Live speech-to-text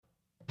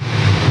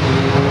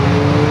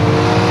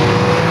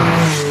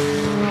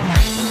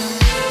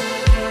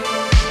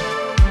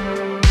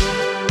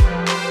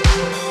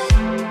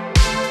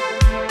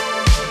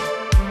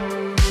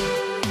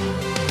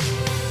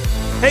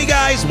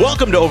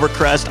Welcome to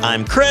Overcrest.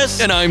 I'm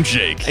Chris. And I'm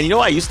Jake. And you know,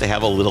 I used to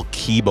have a little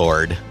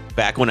keyboard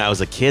back when I was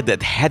a kid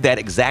that had that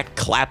exact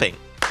clapping.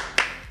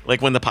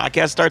 Like when the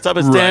podcast starts up,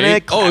 it's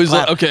right. clap, it was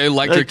clap. okay,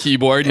 electric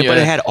keyboard. But Yeah.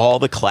 it had all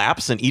the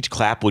claps, and each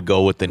clap would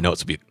go with the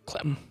notes. Would be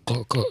clap,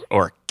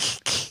 or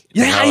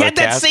Yeah, I had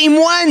that same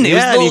one. It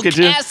was and the you could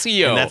little do-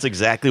 Casio. and that's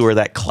exactly where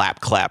that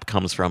clap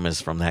comes from,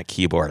 is from that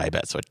keyboard, I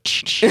bet. So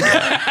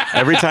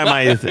every time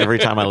I listen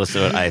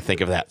to it, I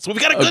think of that. So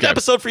we've got a good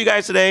episode for you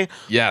guys today.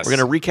 Yes. We're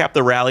going to recap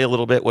the rally a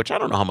little bit, which I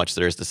don't know how much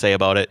there is to say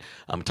about it.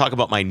 Talk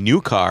about my new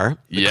car,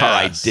 the car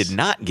I did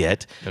not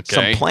get,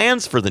 some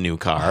plans for the new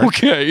car.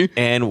 Okay.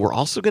 And we're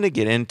also going to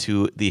get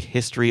into the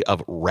history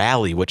of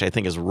rally, which I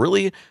think is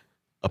really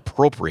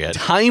appropriate.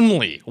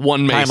 Timely,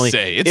 one may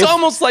say. It's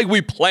almost like we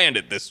planned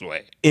it this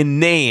way. In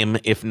name,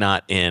 if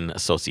not in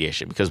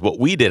association, because what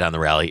we did on the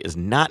rally is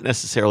not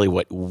necessarily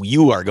what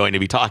you are going to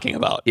be talking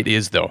about. It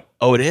is, though.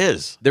 Oh, it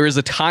is. There is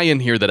a tie-in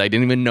here that I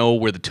didn't even know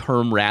where the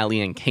term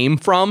rallying came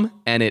from,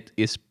 and it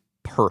is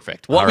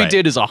perfect. What we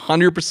did is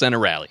 100% a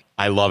rally.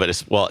 I love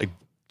it. Well,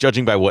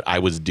 judging by what I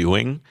was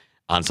doing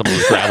on some of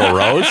those gravel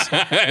roads,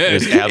 it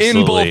was absolutely,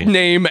 in both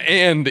name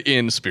and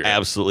in spirit.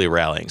 Absolutely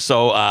rallying.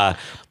 So,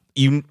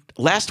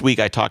 last week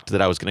I talked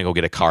that I was going to go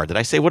get a car. Did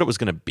I say what it was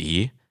going to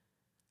be?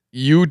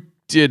 You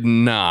did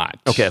not.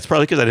 Okay, that's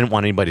probably because I didn't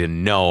want anybody to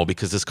know,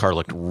 because this car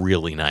looked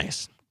really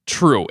nice.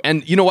 True.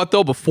 And you know what,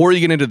 though? Before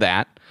you get into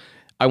that,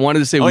 I wanted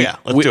to say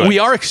we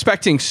are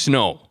expecting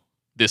snow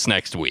this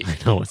next week. I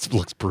know, it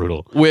looks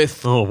brutal.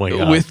 Oh my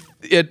God. With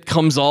it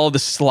comes all the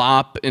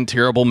slop and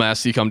terrible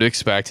mess you come to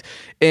expect.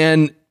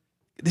 And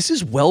this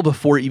is well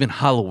before even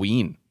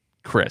Halloween.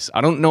 Chris, I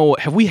don't know.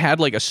 Have we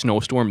had like a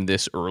snowstorm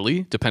this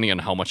early, depending on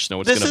how much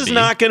snow it's going to be? This is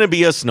not going to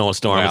be a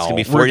snowstorm. It's going to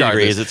be 40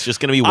 degrees. It's just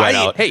going to be wet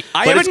out. But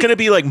it's going to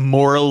be like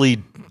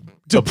morally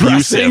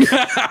depressing. abusive.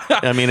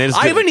 I mean,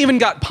 I haven't even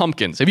got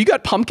pumpkins. Have you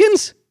got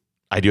pumpkins?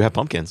 I do have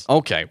pumpkins.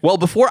 Okay. Well,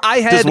 before I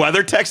had... Does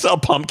WeatherTech sell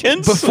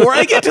pumpkins? Before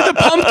I get to the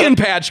pumpkin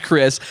patch,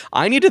 Chris,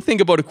 I need to think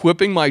about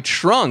equipping my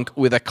trunk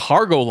with a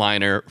cargo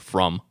liner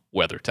from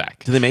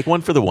WeatherTech. Do they make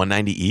one for the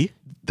 190E?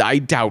 I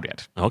doubt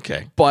it.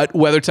 Okay. But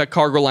WeatherTech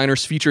cargo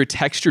liners feature a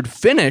textured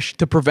finish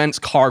to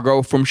prevent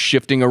cargo from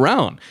shifting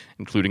around,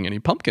 including any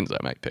pumpkins I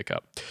might pick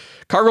up.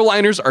 Cargo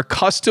liners are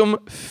custom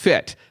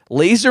fit,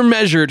 laser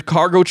measured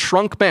cargo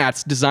trunk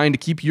mats designed to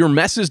keep your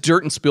messes,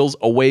 dirt, and spills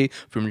away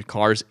from your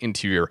car's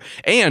interior.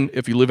 And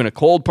if you live in a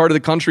cold part of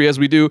the country, as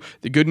we do,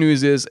 the good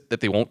news is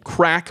that they won't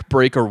crack,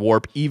 break, or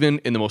warp even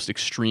in the most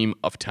extreme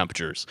of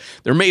temperatures.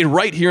 They're made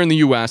right here in the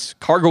U.S.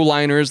 Cargo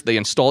liners, they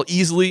install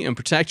easily and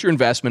protect your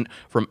investment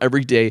from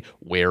everyday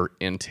wear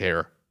and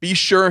tear. Be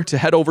sure to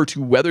head over to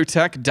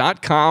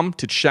WeatherTech.com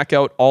to check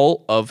out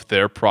all of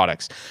their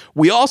products.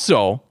 We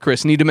also,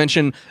 Chris, need to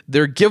mention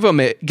their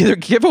giveaway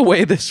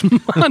this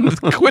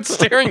month. Quit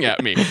staring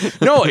at me.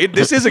 No,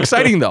 this is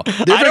exciting, though.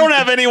 I don't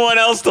have anyone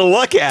else to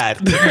look at.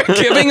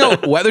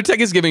 WeatherTech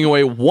is giving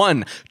away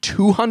one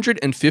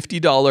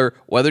 $250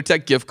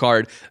 WeatherTech gift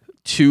card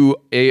to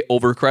a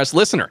Overcrest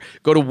listener.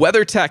 Go to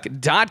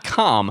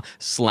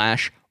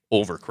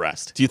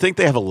WeatherTech.com/Overcrest. Do you think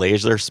they have a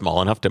laser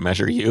small enough to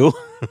measure you?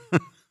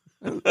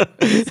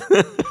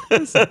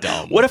 That's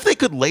dumb. What if they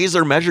could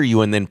laser measure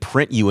you and then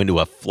print you into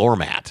a floor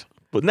mat?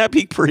 Wouldn't that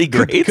be pretty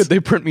great? Could they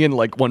print me in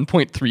like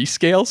 1.3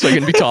 scale so I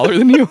can be taller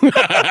than you?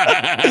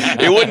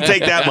 It wouldn't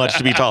take that much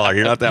to be taller.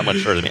 You're not that much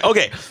shorter than me.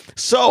 Okay,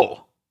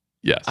 so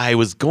yes, I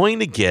was going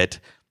to get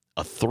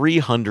a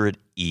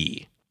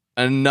 300E.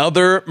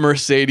 Another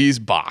Mercedes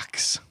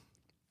box.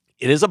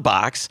 It is a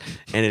box,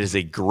 and it is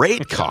a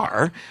great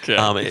car.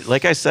 Okay.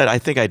 Like I said, I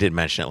think I did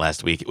mention it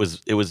last week. It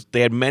was.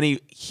 They had many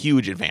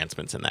huge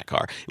advancements in that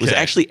car. It was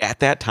actually, at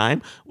that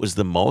time, was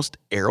the most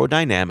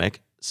aerodynamic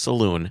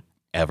saloon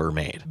ever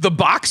made. The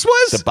box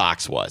was? The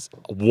box was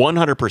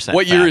 100%.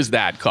 What year is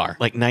that car?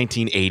 Like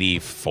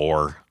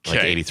 1984,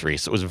 like 83.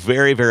 So it was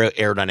very, very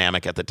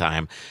aerodynamic at the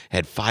time.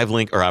 It had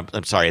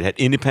it had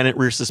independent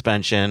rear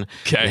suspension.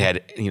 Okay. It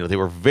had, they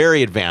were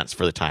very advanced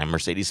for the time.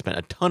 Mercedes spent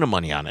a ton of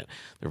money on it.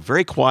 They're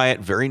very quiet,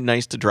 very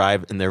nice to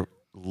drive, and they're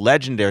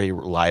legendary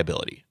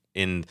reliability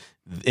in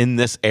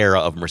this era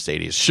of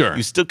Mercedes. Sure.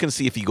 You still can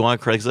see, if you go on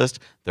Craigslist,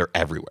 they're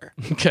everywhere.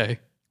 Okay.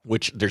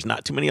 Which there's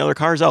not too many other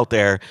cars out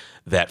there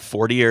that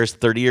 40 years,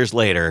 30 years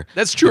later,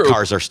 that's true. The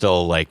cars are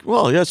still like,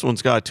 well, this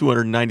one's got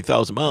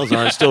 290,000 miles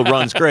on it, still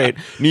runs great,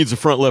 needs a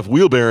front left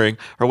wheel bearing,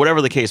 or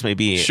whatever the case may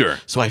be. Sure.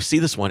 So I see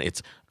this one.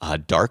 It's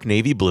dark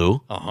navy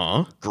blue.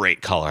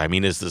 Great color. I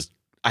mean,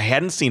 I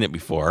hadn't seen it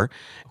before,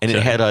 and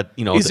it had a,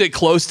 Is it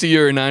close to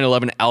your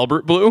 911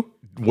 Albert blue?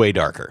 Way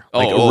darker,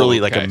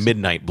 like a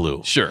midnight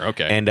blue. Sure,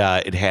 okay. And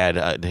it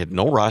had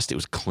no rust. It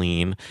was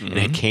clean, and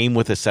it came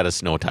with a set of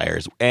snow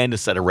tires and a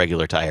set of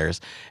regular tires.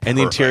 And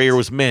the interior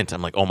was mint.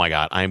 I'm like, oh my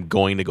God, I'm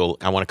going to go.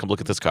 I want to come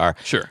look at this car.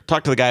 Sure.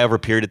 Talk to the guy over a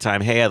period of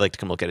time. Hey, I'd like to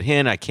come look at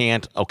it. I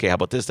can't. Okay, how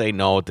about this day?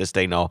 No. This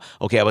day, no.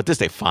 Okay, how about this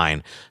day?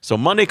 Fine. So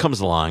Monday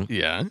comes along.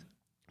 Yeah.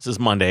 This is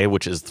Monday,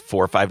 which is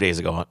 4 or 5 days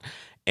ago,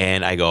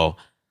 and I go,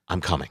 I'm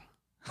coming.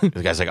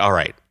 The guy's like, all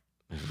right.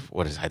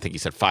 I think he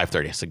said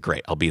 5:30. I said,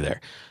 great, I'll be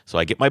there. So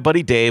I get my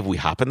buddy Dave. We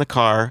hop in the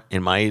car.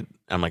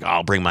 I'm like,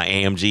 I'll bring my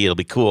AMG. It'll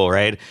be cool,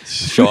 right?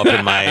 Show up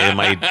in my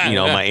my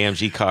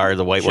AMG car,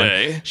 the white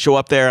one. Show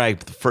up there.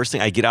 The first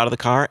thing I get out of the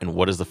car, and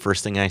what is the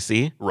first thing I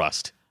see?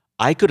 Rust.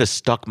 I could have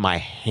stuck my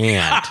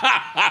hand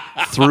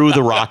through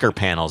the rocker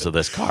panels of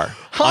this car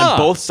on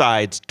both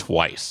sides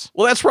twice.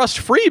 Well, that's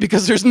rust-free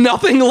because there's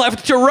nothing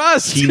left to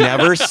rust. He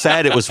never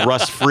said it was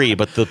rust-free,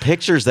 but the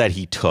pictures that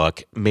he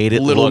took made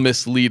it look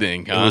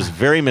misleading. It was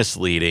very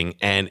misleading,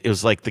 and it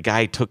was like the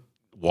guy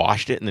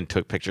washed it and then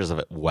took pictures of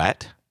it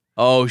wet.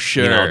 Oh,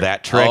 sure. You know,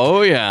 that trick.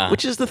 Oh, yeah.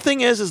 Which is the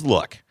thing is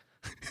look,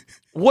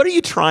 what are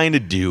you trying to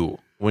do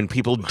when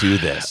people do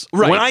this?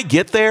 Right. When I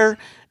get there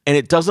and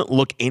it doesn't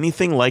look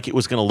anything like it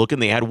was going to look in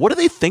the ad, what do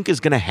they think is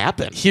going to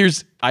happen?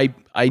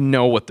 I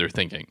know what they're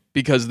thinking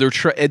because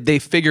they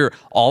figure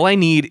all I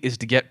need is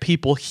to get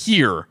people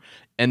here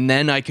and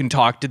then I can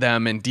talk to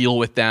them and deal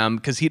with them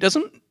because he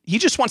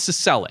just wants to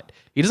sell it.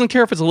 He doesn't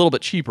care if it's a little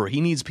bit cheaper.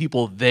 He needs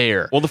people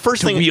there. Well, the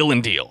first thing wheel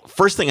and deal.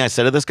 First thing I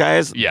said to this guy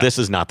is, this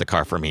is not the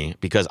car for me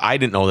because I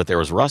didn't know that there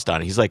was rust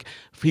on it. He's like,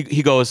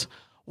 he goes,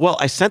 well,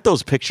 I sent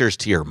those pictures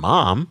to your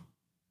mom.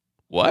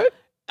 What?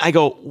 I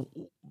go,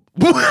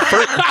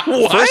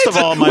 first of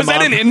all, was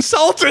that an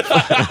insult?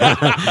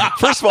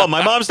 First of all,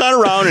 my mom's not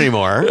around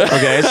anymore.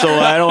 Okay, so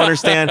I don't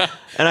understand.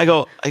 And I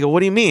go, what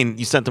do you mean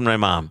you sent them to my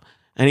mom?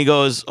 And he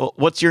goes,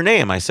 what's your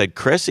name? I said,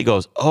 Chris. He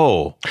goes,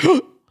 oh.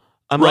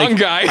 Wrong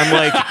guy.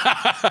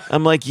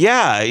 I'm like,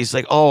 yeah. He's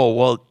like, oh,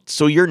 well,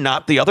 so you're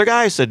not the other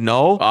guy? I said,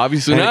 no.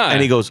 Obviously not.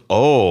 And he goes,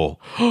 oh,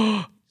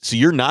 so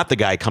you're not the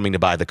guy coming to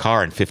buy the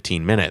car in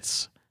 15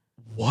 minutes.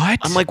 What?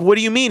 I'm like, what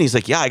do you mean? He's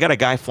like, yeah, I got a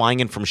guy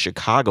flying in from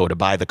Chicago to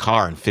buy the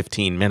car in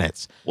 15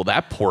 minutes. Well,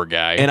 that poor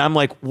guy. And I'm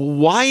like,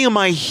 why am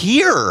I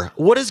here?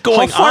 What is going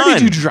on? How far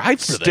did you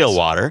drive for this?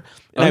 Stillwater.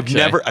 And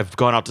I've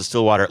gone out to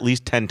Stillwater at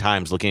least 10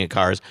 times looking at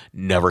cars,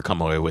 never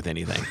come away with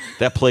anything.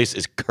 That place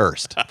is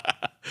cursed.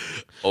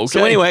 Okay.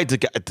 So anyway,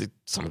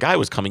 some guy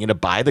was coming in to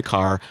buy the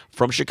car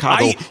from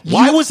Chicago.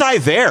 Why was I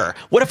there?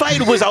 What if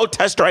I was out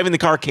test driving the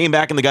car, came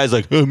back, and the guy's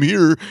like, I'm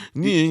here,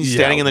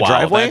 standing in the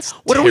driveway?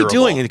 What are we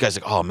doing? And the guy's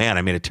like, oh, man,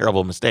 I made a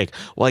terrible mistake.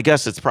 Well, I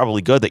guess it's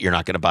probably good that you're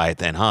not going to buy it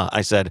then, huh?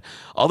 I said,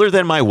 other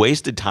than my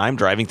wasted time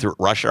driving through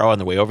rush hour on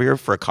the way over here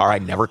for a car I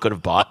never could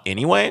have bought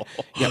anyway,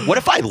 what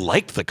if I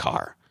liked the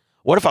car?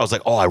 What if I was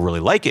like, oh, I really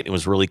like it. It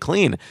was really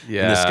clean.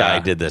 Yeah. And this guy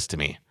did this to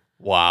me.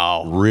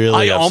 Wow.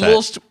 Really upset.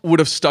 Almost would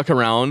have stuck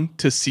around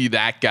to see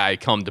that guy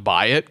come to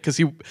buy it because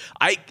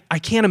I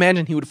can't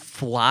imagine he would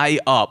fly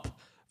up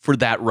for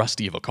that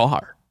rusty of a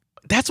car.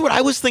 That's what I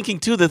was thinking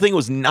too. The thing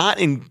was not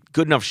in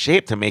good enough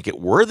shape to make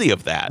it worthy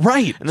of that.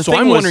 Right. And so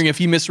I'm wondering if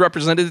he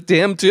misrepresented it to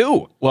him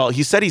too. Well,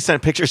 he said he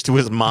sent pictures to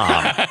his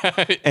mom.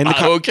 And the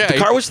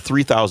car was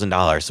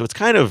 $3,000. So it's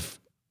kind of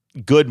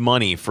good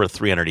money for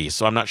 300E.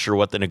 So I'm not sure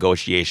what the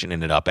negotiation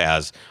ended up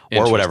as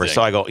or whatever.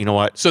 So I go, you know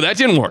what? So that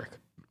didn't work.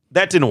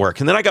 That didn't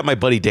work. And then I got my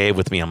buddy Dave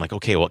with me. I'm like,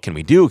 okay, what can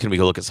we do? Can we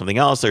go look at something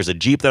else? There's a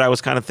Jeep that I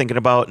was kind of thinking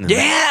about. And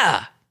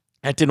that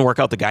didn't work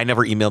out. The guy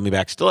never emailed me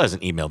back. Still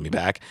hasn't emailed me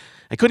back.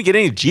 I couldn't get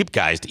any Jeep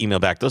guys to email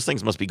back. Those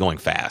things must be going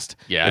fast.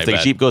 Yeah, if the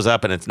Jeep goes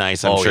up and it's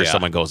nice, I'm sure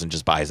someone goes and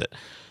just buys it.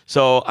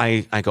 So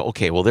I go,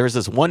 okay, well, there's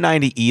this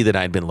 190E that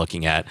I'd been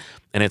looking at,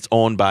 and it's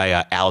owned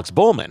by Alex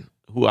Bowman,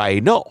 who I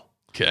know.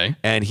 Okay.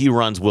 And he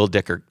runs Will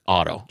Dicker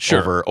Auto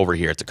over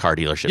here. It's a car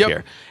dealership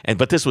here.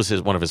 But this was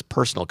one of his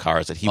personal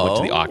cars that he went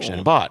to the auction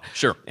and bought.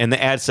 Sure. And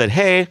the ad said,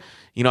 hey,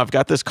 I've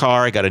got this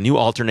car. I got a new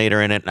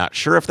alternator in it. Not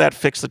sure if that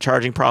fixed the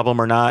charging problem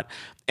or not.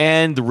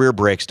 And the rear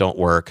brakes don't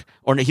work.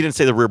 Or he didn't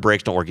say the rear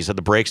brakes don't work. He said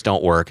the brakes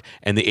don't work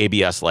and the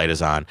ABS light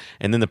is on.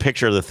 And then the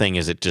picture of the thing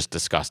is just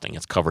disgusting.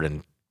 It's covered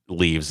in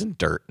leaves and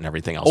dirt and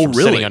everything else. From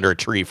sitting under a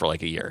tree for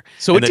like a year.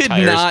 So it did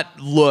not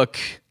look...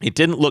 It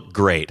didn't look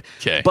great.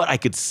 Okay. But I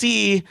could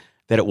see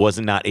that it was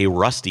not a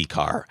rusty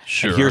car.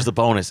 Sure. And here's the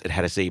bonus. It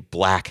had a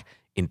black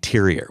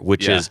interior,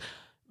 which is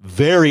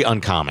very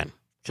uncommon.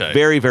 Okay.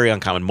 Very, very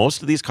uncommon.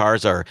 Most of these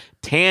cars are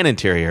tan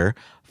interior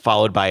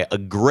followed by a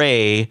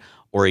gray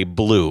or a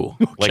blue,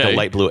 like a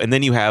light blue. And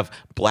then you have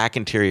black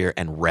interior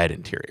and red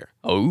interior.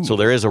 Oh. So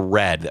there is a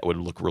red that would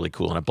look really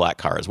cool in a black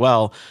car as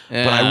well.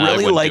 But I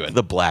really like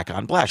the black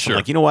on black. So I'm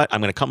like, you know what? I'm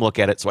going to come look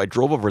at it. So I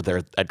drove over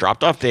there. I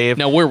dropped off Dave.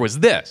 Now, where was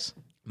this?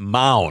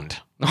 Mound.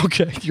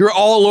 Okay. You're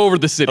all over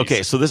the city.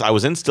 Okay, so I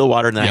was in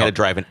Stillwater, and then I had to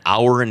drive an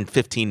hour and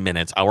 15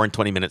 minutes, hour and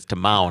 20 minutes to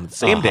Mound the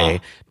same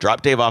day,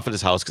 drop Dave off at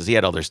his house because he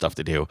had other stuff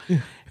to do.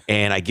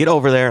 And I get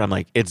over there, and I'm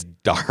like, it's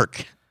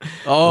dark.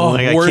 Oh,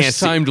 like, worst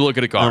time to look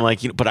at a car. I'm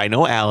like, but I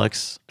know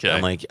Alex. Okay.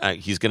 I'm like,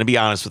 he's going to be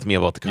honest with me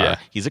about the car. Yeah.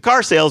 He's a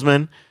car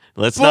salesman.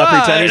 Let's not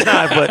pretend he's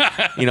not,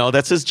 but,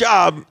 that's his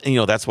job. And,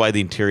 that's why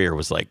the interior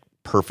was like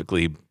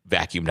perfectly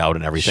vacuumed out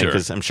and everything,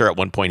 because I'm sure at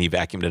one point he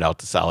vacuumed it out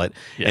to sell it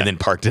and then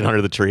parked it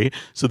under the tree.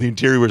 So the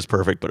interior was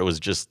perfect, but it was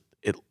just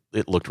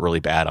it looked really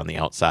bad on the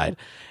outside.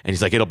 And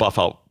he's like, it'll buff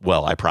out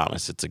well, I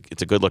promise. It's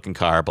a good looking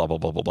car, blah, blah,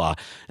 blah, blah, blah.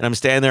 And I'm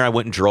standing there, I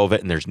went and drove it,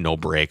 and there's no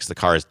brakes. The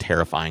car is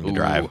terrifying to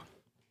drive.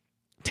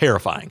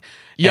 Terrifying.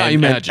 Yeah, I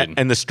imagine.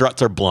 And the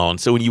struts are blown.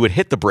 So when you would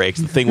hit the brakes,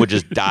 the thing would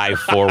just dive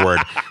forward.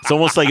 It's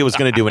almost like it was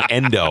going to do an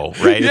endo,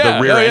 right? Yeah,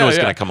 the rear end was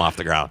going to come off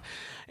the ground.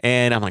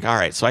 And I'm like, all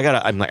right. So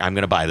I'm going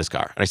to buy this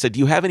car. And I said, do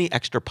you have any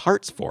extra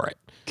parts for it?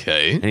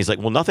 Okay. And he's like,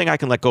 well, nothing I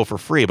can let go for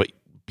free, but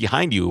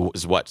behind you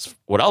is what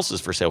else is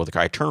for sale with the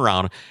car. I turn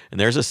around and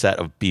there's a set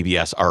of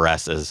BBS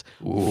RSs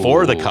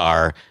for the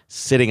car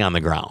sitting on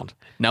the ground.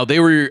 Now they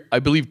were, I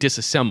believe,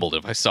 disassembled.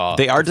 If I saw,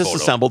 they are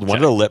disassembled. One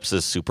of the lips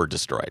is super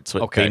destroyed,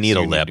 so they need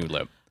a lip. New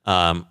lip.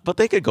 But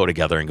they could go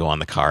together and go on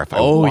the car if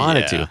I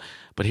wanted to.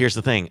 But here's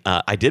the thing: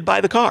 I did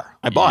buy the car.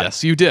 I bought it.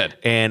 Yes, you did,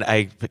 and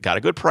I got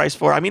a good price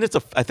for it. I mean,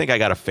 I think I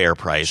got a fair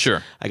price.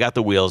 Sure, I got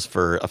the wheels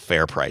for a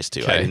fair price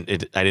too. Okay.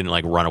 I didn't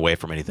like run away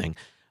from anything.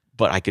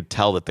 But I could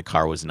tell that the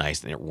car was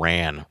nice and it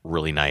ran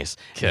really nice.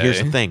 Okay. And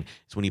here's the thing: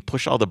 is when you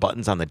push all the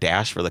buttons on the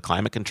dash for the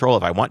climate control.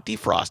 If I want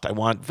defrost, I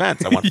want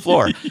vents, I want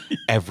floor,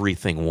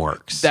 everything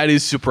works. That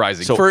is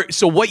surprising.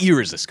 So what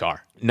year is this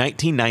car?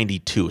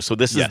 1992. So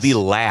this is the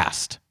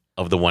last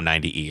of the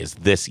 190E. Is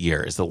this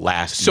year is the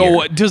last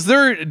year.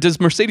 So does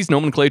Mercedes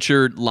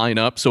nomenclature line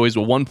up? So is a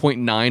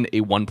 1.9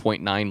 a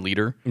 1.9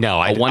 liter?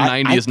 No, a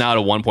 190 is not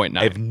a 1.9.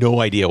 I have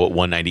no idea what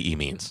 190E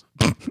means.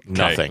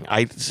 Nothing.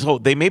 So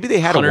they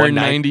had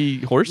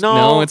 190 a horse.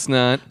 No, it's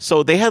not.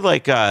 So they had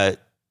like a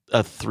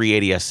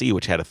 380 SC,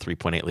 which had a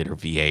 3.8 liter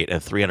V8, a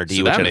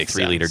 300D, which had a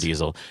 3-liter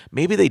diesel.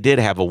 Maybe they did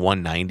have a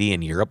 190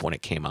 in Europe when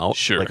it came out,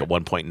 like a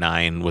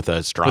 1.9 with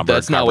a Stromberg but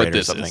that's not what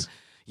this or something. Is.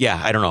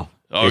 Yeah, I don't know.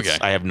 Okay,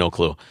 I have no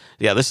clue.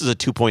 Yeah, this is a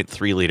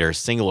 2.3 liter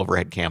single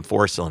overhead cam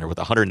 4-cylinder with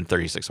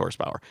 136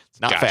 horsepower.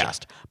 It's not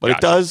fast, but it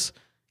does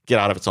get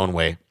out of its own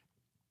way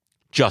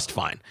just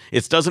fine.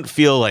 It doesn't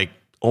feel like,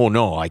 oh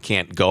no, I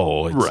can't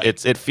go.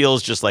 It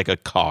feels just like a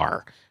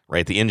car,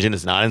 right? The engine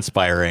is not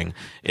inspiring.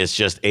 It's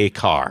just a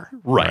car,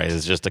 right?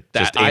 It's just a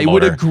motor. I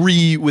would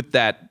agree with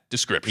that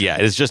description. Yeah,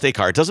 it is just a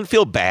car. It doesn't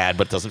feel bad,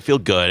 but it doesn't feel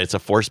good. It's a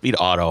 4-speed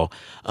auto.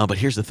 But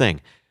here's the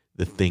thing: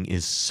 the thing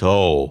is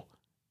so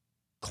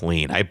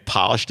clean. I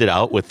polished it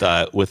out with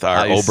our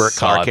Obert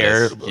car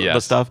care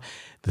stuff.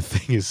 The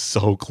thing is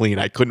so clean.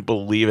 I couldn't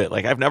believe it.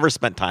 Like, I've never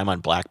spent time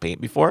on black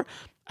paint before.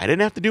 I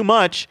didn't have to do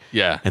much.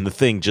 Yeah. And the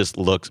thing just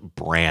looks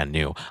brand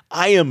new.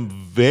 I am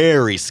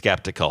very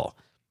skeptical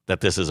that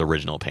this is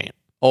original paint.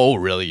 Oh,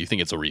 really? You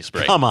think it's a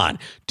respray? Come on.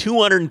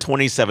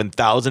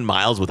 227,000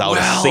 miles without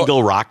a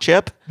single rock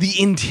chip? The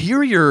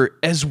interior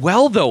as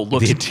well, though,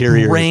 looks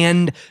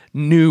brand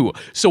new.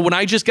 So when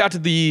I just got to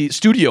the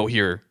studio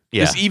here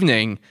this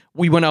evening,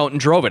 we went out and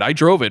drove it. I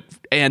drove it,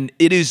 and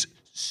it is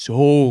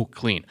so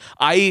clean.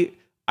 I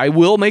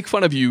will make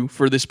fun of you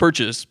for this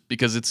purchase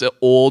because it's an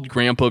old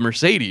grandpa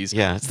Mercedes.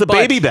 Yeah, it's the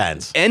baby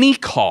Benz. Any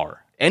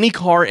car, any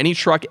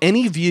truck,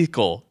 any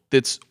vehicle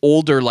that's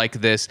older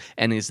like this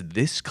and is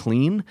this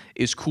clean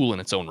is cool in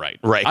its own right.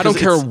 Right. I don't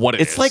care what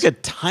it is. It's like a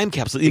time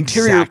capsule. The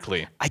interior,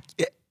 exactly.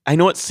 I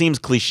know it seems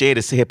cliche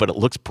to say it, but it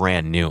looks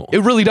brand new.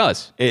 It really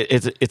does.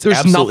 It's There's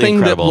absolutely nothing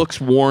incredible. that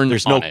looks worn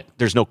on it.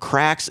 There's no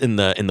cracks in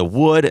the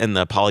wood, and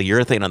the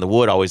polyurethane on the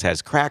wood always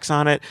has cracks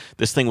on it.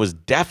 This thing was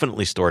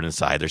definitely stored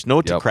inside. There's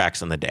no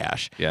cracks in the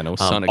dash. Yeah, no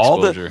sun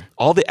exposure.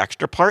 All the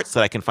extra parts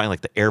that I can find,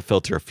 like the air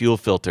filter, fuel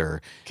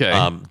filter,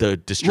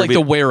 the distributor,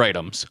 like the wear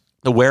items.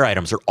 The wear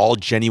items are all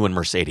genuine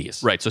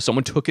Mercedes. Right. So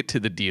someone took it to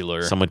the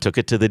dealer.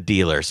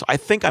 So I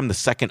think I'm the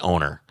second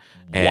owner.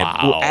 And,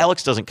 well,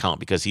 Alex doesn't count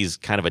because he's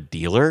kind of a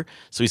dealer.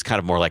 So he's kind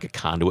of more like a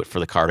conduit for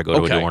the car to go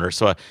to a new owner.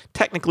 So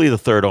technically the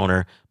third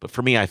owner. But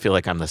for me, I feel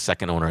like I'm the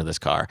second owner of this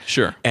car.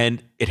 Sure.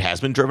 And it has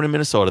been driven in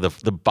Minnesota.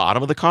 The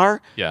bottom of the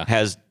car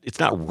it's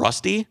not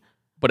rusty.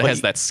 But it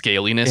has that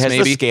scaliness, It has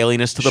maybe? the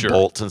scaliness to the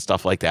bolts and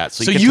stuff like that.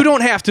 So you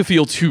don't have to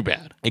feel too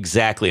bad.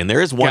 Exactly. And there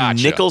is one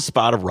nickel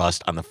spot of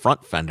rust on the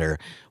front fender,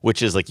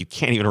 which is like you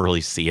can't even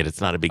really see it.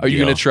 It's not a big deal. Are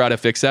you going to try to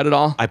fix that at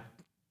all? I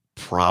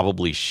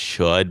probably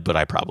should, but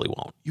I probably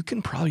won't. You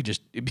can probably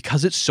just,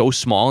 because it's so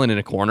small and in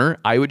a corner,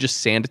 I would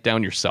just sand it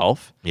down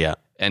yourself. Yeah.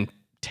 And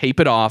tape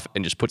it off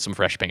and just put some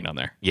fresh paint on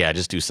there. Yeah,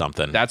 just do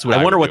something. That's what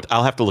I wonder what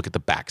I'll have to look at the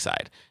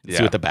backside and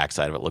see what the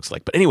backside of it looks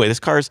like. But anyway, this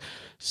car's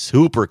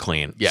super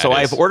clean. Yeah, so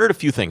I've ordered a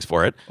few things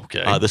for it.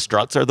 Okay. The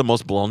struts are the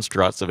most blown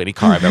struts of any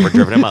car I've ever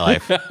driven in my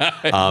life.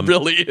 It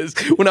really is.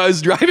 When I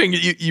was driving,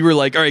 you were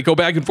like, all right, go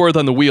back and forth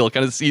on the wheel,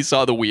 kind of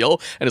seesaw the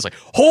wheel. And it's like,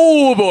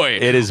 oh boy.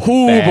 It is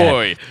oh bad.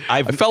 boy.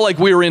 I felt like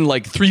we were in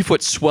like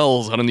 3-foot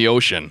swells out in the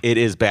ocean. It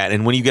is bad.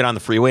 And when you get on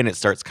the freeway and it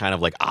starts kind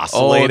of like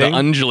oscillating. Oh, the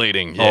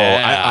undulating.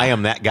 Yeah. I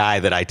am that guy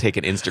that I take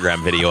an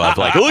Instagram video of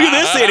like, look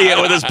at this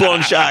idiot with his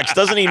blown shocks.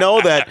 Doesn't he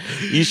know that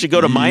you should go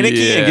to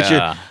Meineke and get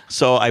your...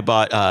 So I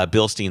bought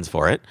Bilsteins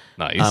for it.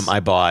 Nice. I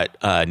bought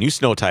new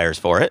snow tires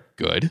for it.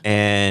 Good.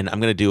 And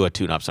I'm going to do a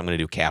tune-up. So I'm going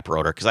to do cap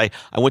rotor because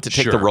I went to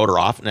take the rotor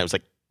off and I was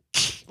like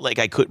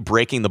I could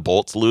breaking the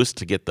bolts loose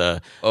to get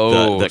the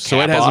cap so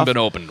it hasn't off. been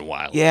opened in a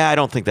while. Yeah, I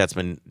don't think that's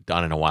been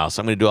done in a while. So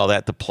I'm going to do all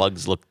that. The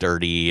plugs look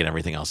dirty and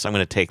everything else. So I'm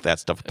going to take that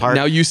stuff apart.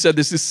 Now you said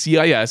this is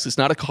CIS. It's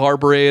not a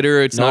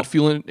carburetor. It's not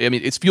fuel. I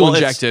mean, it's fuel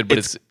injected, but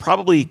it's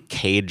probably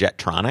K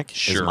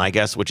Jetronic is my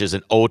guess, which is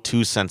an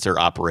O2 sensor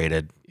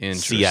operated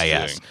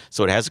CIS.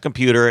 So it has a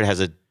computer. It has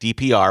a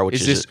DPR, which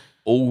is this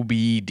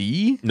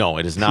OBD? No,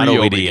 it is not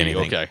OBD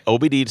anything. Okay.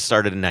 OBD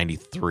started in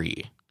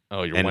 93.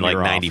 Oh, you're and 1 like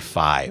year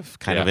 95,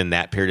 kind of in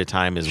that period of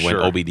time is when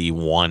OBD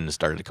 1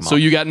 started to come out. So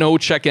you got no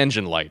check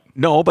engine light?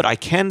 No, but I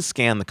can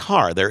scan the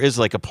car. There is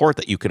like a port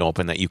that you can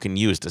open that you can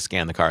use to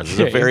scan the car. This is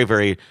a very,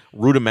 very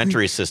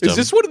rudimentary system. Is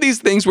this one of these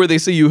things where they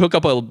say you hook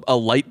up a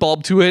light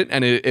bulb to it,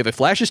 and if it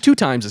flashes 2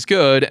 times, it's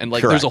good, and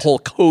like there's a whole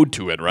code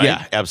to it, right?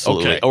 Yeah,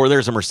 absolutely. Okay. Or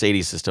there's a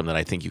Mercedes system that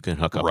I think you can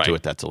hook up to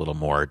it that's a little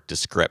more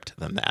descript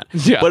than that.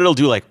 Yeah. But it'll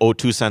do like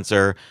O2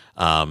 sensor,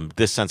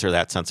 this sensor,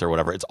 that sensor,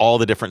 whatever. It's all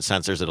the different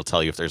sensors. It'll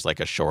tell you if there's like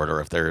a short or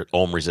if their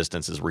ohm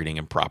resistance is reading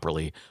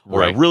improperly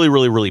or really,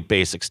 really, really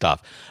basic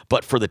stuff.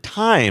 But for the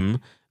time,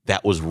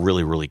 that was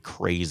really, really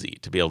crazy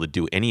to be able to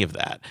do any of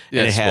that.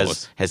 Yeah, and it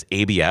has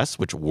ABS,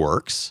 which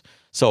works.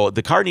 So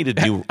the car needed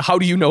to do... How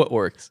do you know it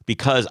works?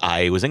 Because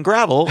I was in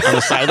gravel on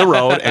the side of the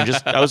road and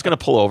I was going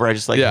to pull over. I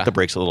just hit the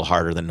brakes a little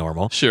harder than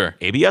normal. Sure.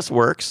 ABS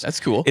works. That's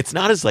cool. It's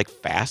not as like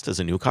fast as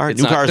a new car.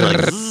 New cars are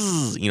like,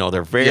 zzz,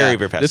 they're very,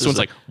 very fast. This one's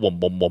like,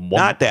 wom, wom, wom, wom.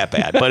 Not that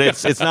bad, but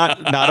it's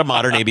not a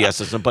modern ABS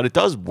system, but it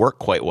does work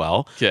quite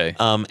well. Okay.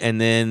 And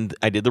then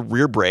I did the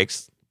rear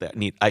brakes.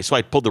 So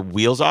I pulled the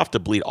wheels off to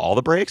bleed all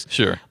the brakes.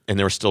 Sure. And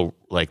there was still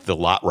like the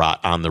lot rot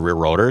on the rear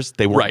rotors.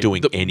 They weren't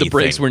doing anything. The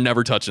brakes were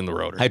never touching the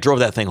rotor. I drove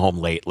that thing home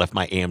late, left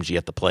my AMG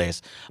at the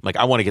place. I'm like,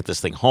 I want to get this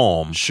thing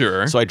home.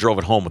 Sure. So I drove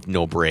it home with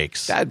no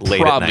brakes. That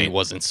late probably at night.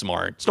 wasn't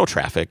smart. It's no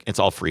traffic. It's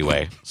all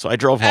freeway. So I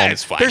drove home.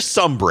 It's fine. There's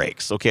some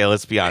brakes. Okay,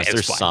 let's be honest.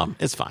 There's some.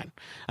 It's fine.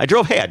 I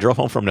drove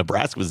home from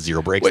Nebraska with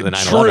 0 brakes in the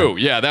 911. True.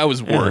 Yeah, that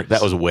was worse.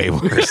 That was way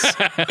worse.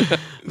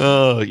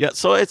 Yeah.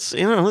 So it's,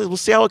 we'll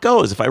see how it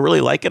goes. If I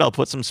really like it, I'll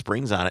put some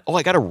springs on it. Oh,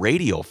 I got a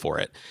radio for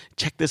it.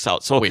 Check this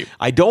out. So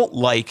I don't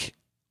like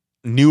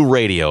new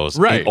radios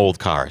in old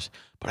cars,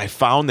 but I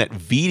found that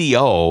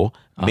VDO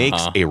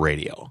makes a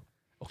radio.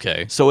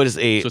 Okay. So it's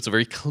a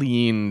very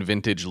clean,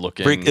 vintage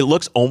looking. It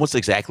looks almost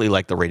exactly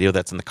like the radio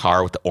that's in the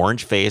car with the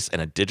orange face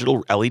and a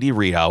digital LED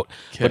readout,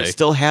 but it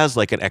still has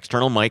like an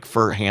external mic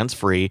for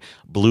hands-free,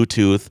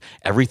 Bluetooth,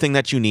 everything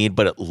that you need,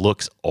 but it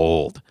looks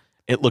old.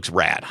 It looks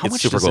rad. How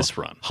much does this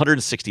run?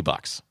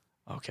 $160.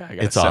 Okay, I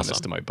gotta send this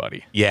to my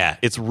buddy. Yeah,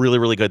 it's really,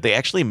 really good. They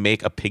actually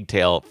make a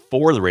pigtail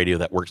for the radio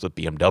that works with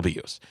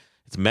BMWs.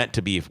 It's meant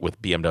to be with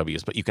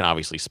BMWs, but you can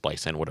obviously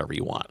splice in whatever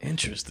you want.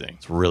 Interesting.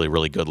 It's really,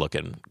 really good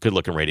looking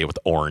radio with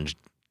orange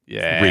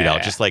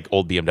readout, just like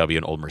old BMW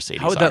and old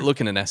Mercedes. How would that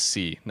look in an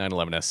SC,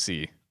 911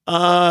 SC?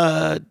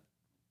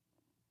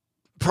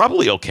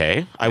 Probably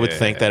okay. I would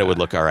think that it would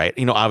look all right.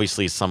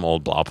 Obviously some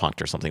old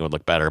Blaupunkt or something would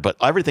look better, but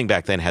everything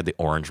back then had the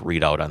orange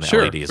readout on the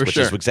LEDs, which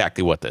is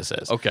exactly what this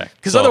is. Okay.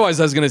 Because otherwise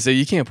I was going to say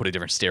you can't put a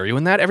different stereo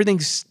in that.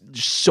 Everything's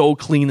so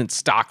clean and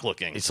stock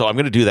looking. So I'm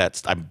going to do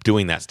that. I'm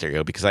doing that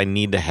stereo because I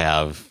need to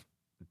have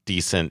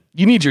decent...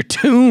 You need your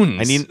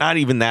tunes. I need not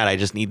even that. I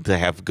just need to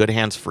have good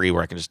hands-free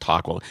where I can just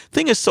talk well.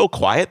 Thing is so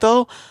quiet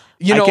though.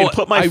 I can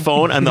put my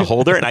phone on the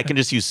holder and I can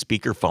just use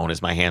speakerphone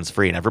as my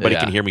hands-free and everybody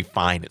can hear me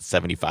fine at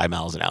 75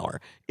 miles an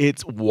hour.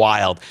 It's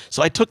wild.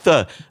 So I took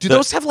Do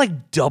those have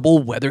like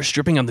double weather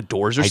stripping on the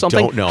doors or something?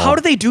 I don't know. How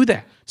do they do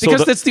that?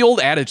 Because that's the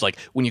old adage, like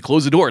when you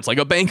close the door, it's like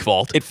a bank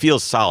vault. It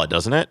feels solid,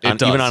 doesn't it? It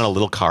does. Even on a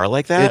little car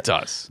like that? It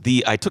does.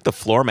 I took the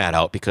floor mat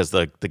out because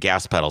the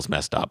gas pedal's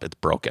messed up. It's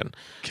broken.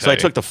 Okay. So I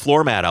took the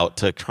floor mat out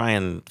to try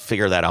and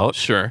figure that out.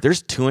 Sure.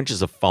 There's 2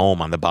 inches of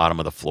foam on the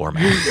bottom of the floor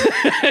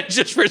mat.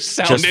 Just for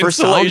sound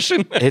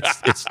insulation.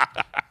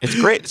 It's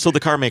great. So the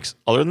car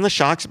other than the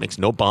shocks, it makes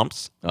no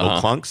bumps, no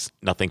clunks,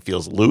 nothing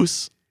feels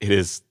loose. It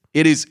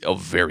is a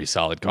very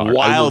solid car.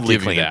 Wildly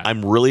clean.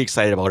 I'm really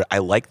excited about it. I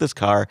like this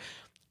car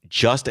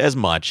just as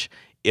much,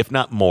 if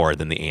not more,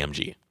 than the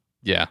AMG.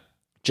 Yeah.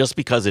 Just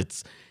because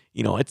it's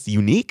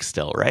unique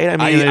still, right? I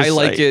mean, I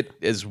like it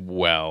as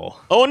well.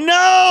 Oh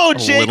no,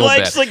 Jake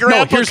likes the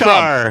grandpa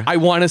car. I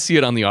want to see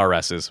it on the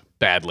RSs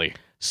badly.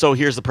 So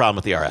here's the problem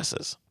with the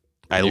RSs.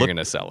 You're going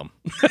to sell them.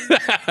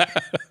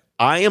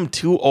 I am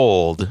too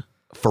old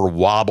for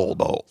wobble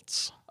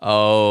bolts.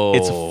 Oh.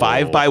 It's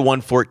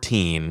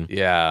 5x114.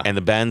 Yeah. And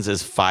the Benz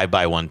is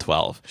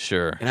 5x112.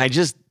 Sure. And I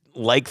just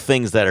like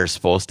things that are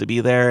supposed to be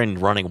there,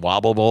 and running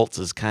wobble bolts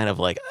is kind of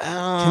like,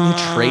 Can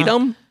you trade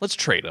them? Let's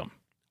trade them.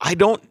 I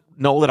don't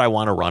know that I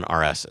want to run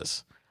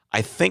RSs.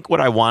 I think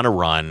what I want to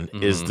run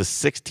is the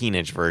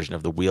 16-inch version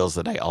of the wheels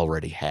that I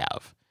already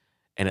have.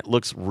 And it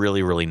looks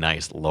really, really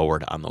nice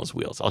lowered on those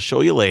wheels. I'll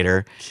show you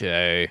later.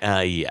 Okay.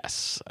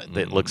 Yes.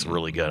 It looks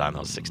really good on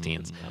those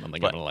 16s. I don't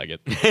think I'm going to like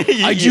it.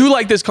 I do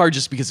like this car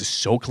just because it's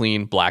so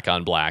clean, black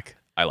on black.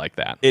 I like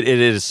that. It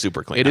is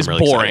super clean. It is really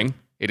boring.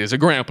 Excited. It is a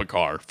grandpa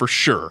car, for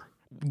sure.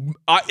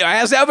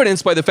 As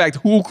evidenced by the fact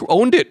who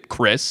owned it,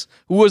 Chris.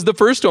 Who was the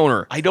first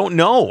owner? I don't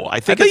know. I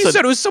thought you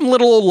said it was some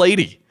little old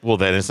lady. Well,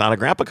 then it's not a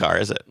grandpa car,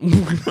 is it?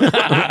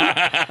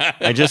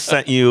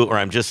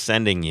 I'm just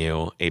sending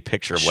you a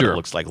picture of what it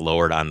looks like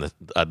lowered on the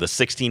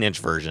 16-inch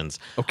versions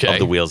of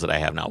the wheels that I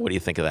have now. What do you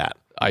think of that?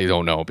 I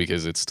don't know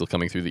because it's still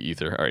coming through the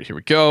ether. All right, here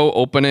we go.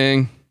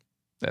 Opening.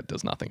 That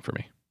does nothing for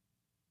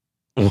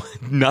me.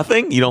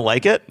 Nothing? You don't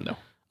like it? No.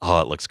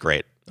 Oh, it looks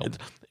great. It's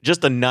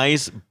just a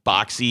nice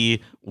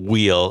boxy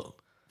wheel,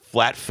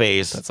 flat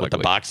face with a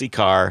boxy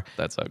car.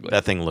 That's ugly.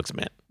 That thing looks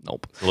mint.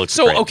 Nope. It looks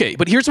so great. Okay,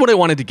 but here's what I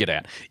wanted to get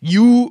at.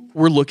 You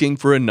were looking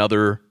for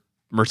another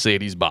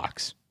Mercedes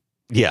box.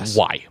 Yes.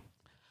 Why?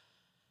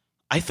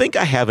 I think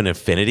I have an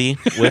affinity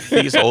with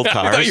these old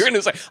cars. I thought you were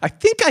going to say, I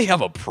think I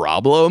have a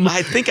problem.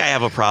 I think I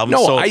have a problem.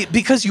 No,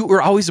 because you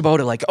were always about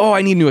it like, oh,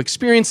 I need new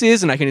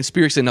experiences and I can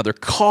experience another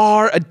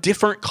car, a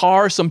different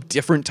car, some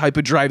different type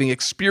of driving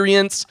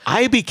experience.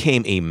 I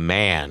became a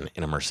man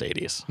in a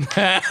Mercedes.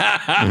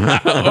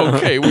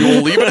 Okay, we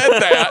will leave it at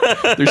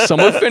that. There's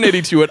some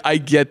affinity to it. I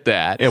get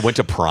that. I went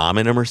to prom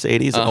in a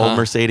Mercedes, an old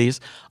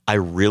Mercedes. I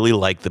really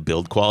like the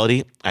build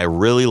quality. I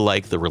really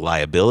like the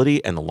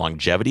reliability and the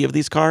longevity of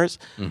these cars.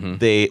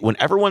 Mm-hmm. When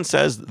everyone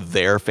says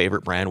their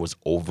favorite brand was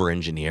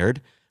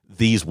over-engineered,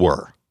 these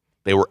were.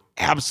 They were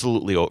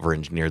absolutely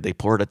over-engineered. They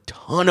poured a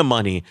ton of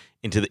money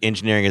into the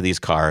engineering of these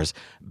cars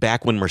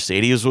back when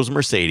Mercedes was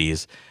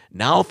Mercedes.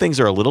 Now things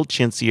are a little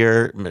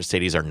chintzier.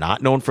 Mercedes are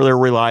not known for their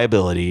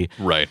reliability.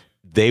 Right.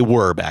 They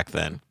were back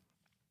then.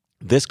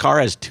 This car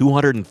has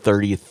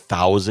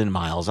 230,000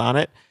 miles on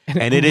it.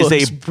 And it is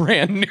a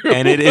brand new.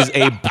 And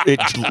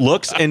it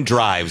looks and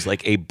drives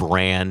like a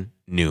brand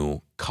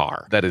new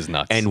car. That is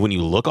nuts. And when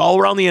you look all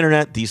around the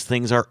internet, these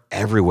things are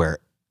everywhere.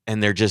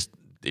 And they're just,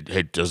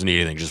 it doesn't need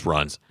anything, just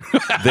runs.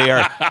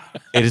 It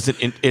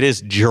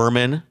is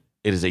German.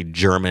 It is a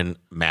German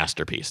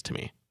masterpiece to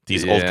me.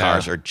 These old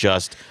cars are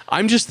just...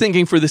 I'm just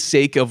thinking for the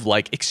sake of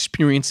like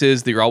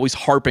experiences that you're always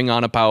harping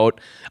on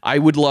about, I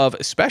would love,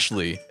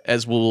 especially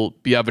as will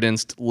be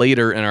evidenced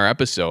later in our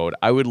episode,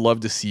 I would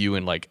love to see you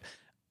in like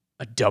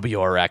a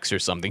WRX or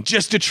something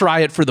just to try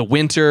it for the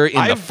winter,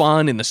 in the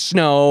fun, in the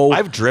snow.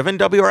 I've driven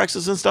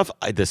WRXs and stuff.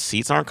 The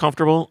seats aren't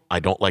comfortable.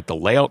 I don't like the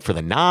layout for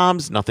the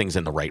knobs. Nothing's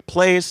in the right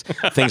place.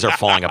 Things are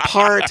falling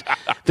apart.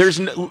 They're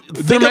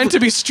meant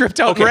to be stripped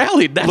out and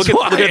rallied. That's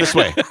why. Look at it this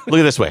way. Look at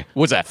it this way.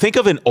 What's that? Think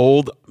of an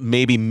old,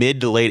 maybe mid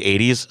to late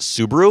 80s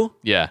Subaru.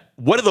 Yeah.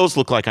 What do those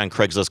look like on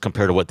Craigslist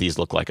compared to what these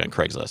look like on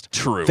Craigslist?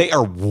 True. They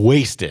are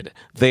wasted.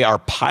 They are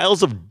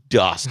piles of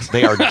dust.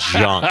 They are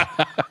junk.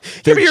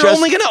 You're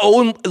only going to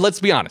own,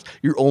 let's be honest,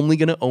 you're only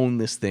going to own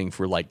this thing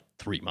for like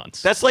 3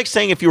 months. That's like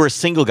saying if you were a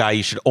single guy,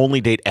 you should only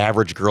date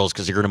average girls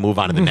because you're going to move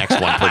on to the next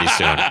one pretty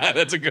soon.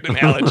 That's a good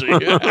analogy.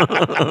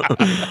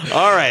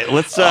 All right,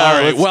 let's.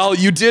 Well,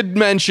 you did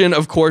mention,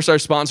 of course, our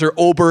sponsor,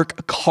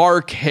 Oberk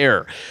Car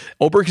Care.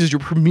 Oberk is your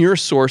premier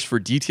source for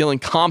detailing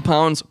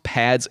compounds,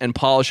 pads, and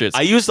polishes.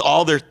 I used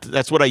all their.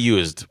 That's what I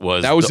used.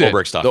 The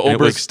Oberk stuff. The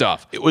Oberk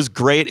stuff. It was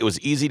great. It was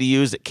easy to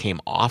use. It came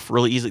off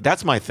really easily.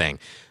 That's my thing.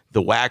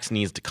 The wax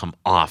needs to come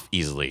off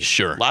easily.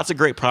 Sure. Lots of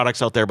great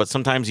products out there, but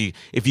sometimes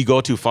if you go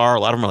too far,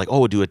 a lot of them are like, oh,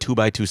 we'll do a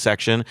 2x2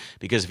 section,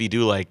 because if you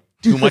do like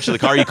too much of the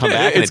car, you come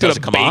back and it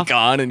doesn't come off.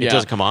 It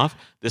doesn't come off.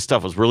 This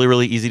stuff was really,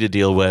 really easy to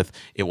deal with.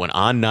 It went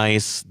on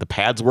nice. The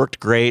pads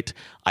worked great.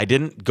 I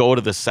didn't go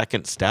to the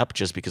second step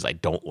just because I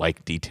don't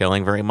like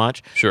detailing very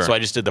much. Sure. So I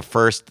just did the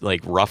first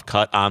like rough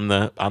cut on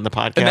the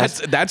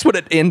podcast. And that's what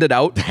it ended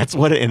out. That's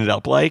what it ended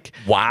up like.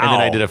 Wow. And then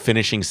I did a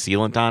finishing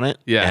sealant on it.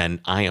 Yeah. And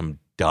I am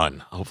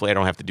done. Hopefully I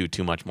don't have to do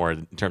too much more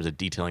in terms of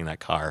detailing that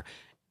car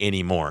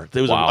anymore.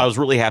 I was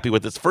really happy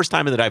with this. First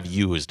time that I've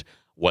used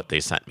what they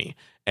sent me.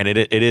 And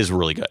it is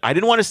really good. I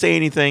didn't want to say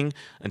anything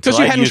until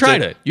you hadn't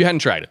tried it. You hadn't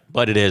tried it.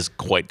 But it is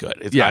quite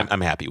good. I'm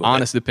happy with it.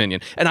 Honest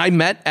opinion. And I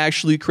met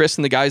actually Chris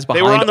and the guys behind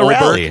They were on the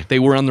rally. They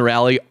were on the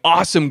rally.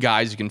 Awesome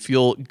guys. You can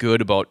feel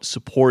good about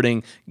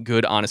supporting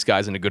good, honest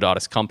guys in a good,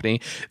 honest company.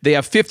 They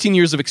have 15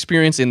 years of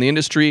experience in the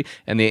industry,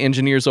 and the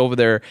engineers over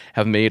there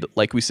have made,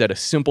 like we said, a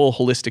simple,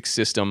 holistic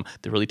system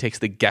that really takes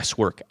the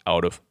guesswork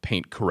out of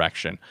paint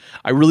correction.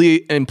 I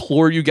really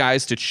implore you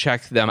guys to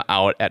check them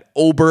out at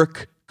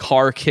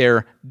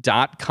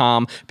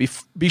oberkcarcare.com.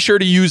 Be sure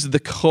to use the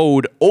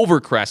code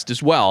OVERCREST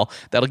as well.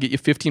 That'll get you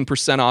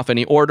 15% off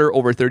any order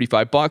over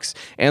 $35,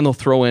 and they'll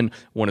throw in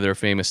one of their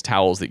famous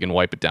towels that you can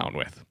wipe it down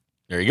with.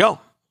 There you go.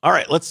 All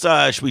right, let's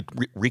should we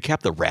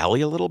recap the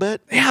rally a little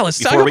bit? Yeah, let's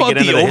talk about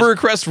the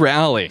Overcrest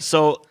rally.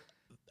 So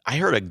I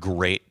heard a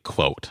great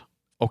quote.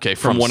 Okay,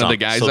 from one of the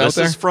guys out there? This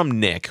is from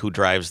Nick, who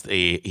drives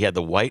he had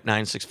the white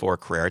 964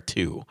 Carrera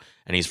 2,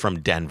 and he's from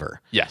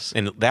Denver. Yes.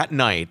 And that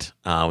night,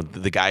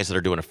 the guys that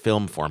are doing a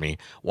film for me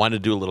wanted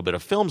to do a little bit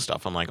of film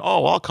stuff. I'm like,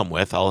 oh, I'll come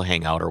with. I'll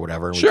hang out or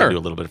whatever. And we can do a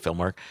little bit of film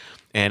work.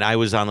 And I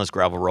was on this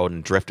gravel road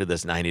and drifted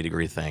this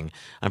 90-degree thing.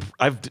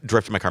 I've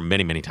drifted my car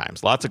many, many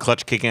times. Lots of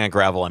clutch kicking on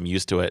gravel. I'm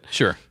used to it.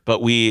 Sure.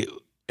 But they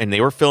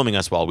were filming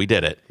us while we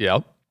did it.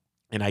 Yep.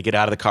 And I get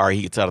out of the car.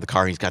 He gets out of the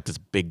car. And he's got this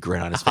big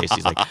grin on his face.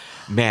 He's like,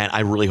 man,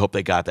 I really hope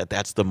they got that.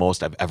 That's the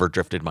most I've ever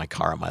drifted my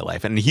car in my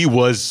life. And he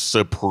was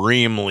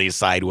supremely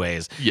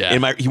sideways.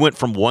 Yeah. He went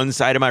from one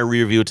side of my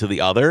rear view to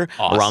the other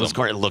around this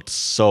corner. It looked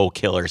so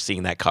killer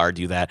seeing that car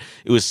do that.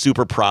 It was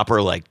super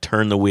proper, like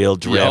turn the wheel,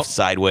 drift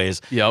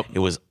sideways. Yep. It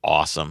was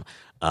awesome.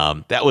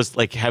 That was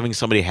like having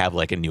somebody have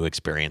like a new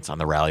experience on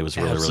the rally was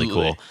really, really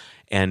cool.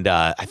 And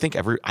I think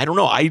I don't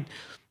know. I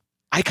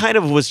kind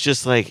of was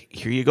just like,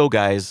 here you go,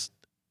 guys.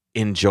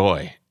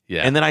 Enjoy.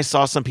 Yeah. And then I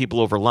saw some people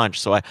over lunch.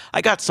 So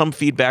I got some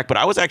feedback, but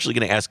I was actually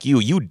going to ask you.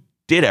 You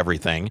did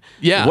everything.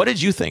 Yeah. What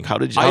did you think? How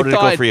did it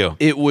go for you?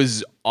 It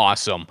was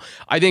awesome.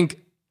 I think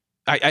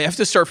I have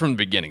to start from the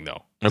beginning,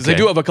 though. Because I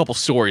Okay. do have a couple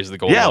stories that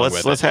go along with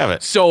it. let's have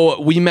it.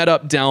 So we met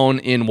up down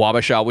in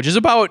Wabasha, which is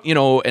about,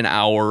 an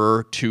hour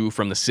or two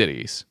from the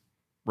cities,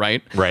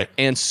 right? Right.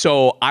 And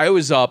so I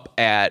was up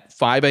at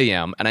 5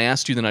 a.m. and I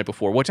asked you the night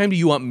before, what time do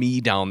you want me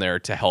down there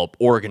to help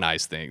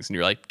organize things? And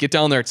you're like, get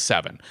down there at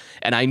 7.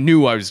 And I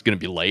knew I was going to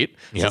be late.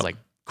 So I Yep. was like,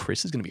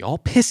 Chris is going to be all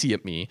pissy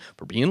at me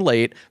for being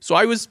late. So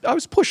I was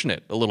pushing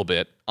it a little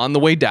bit. On the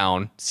way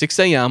down, 6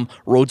 a.m.,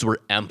 roads were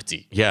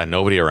empty. Yeah,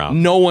 nobody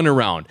around. No one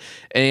around.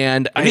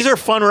 And These are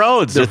fun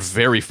roads. they're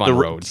very fun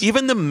roads.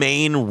 Even the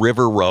main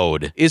river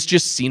road. It's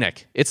just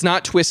scenic. It's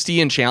not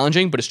twisty and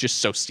challenging, but it's just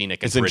so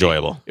scenic. It's pretty.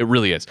 enjoyable. It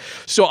really is.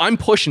 So I'm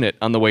pushing it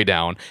on the way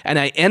down, and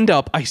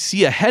I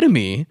see ahead of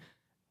me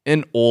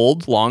an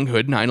old long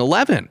hood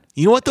 911.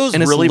 You know what those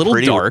And it's really a little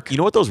pretty dark. You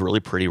know what those really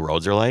pretty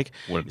roads are like?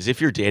 What? Is if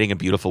you're dating a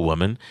beautiful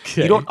woman,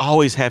 Okay. you don't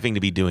always having to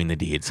be doing the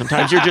deed.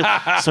 Sometimes you're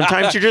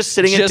just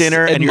sitting at Just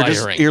dinner and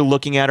admiring. you're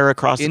looking at her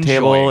across the Enjoying.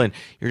 table and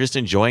you're just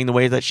enjoying the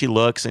way that she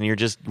looks and you're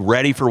just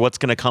ready for what's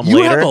going to come You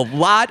later. have a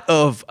lot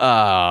of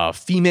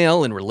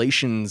female and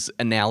relations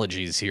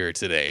analogies here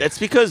today. That's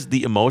because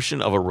the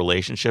emotion of a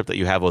relationship that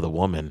you have with a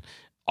woman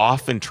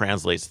often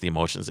translates to the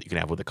emotions that you can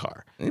have with a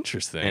car.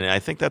 interesting. And I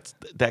think that's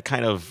that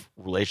kind of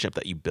relationship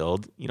that you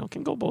build,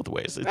 can go both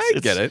ways. I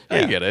get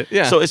it.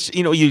 Yeah. So it's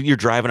you're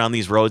driving on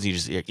these roads.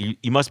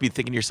 You must be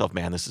thinking to yourself,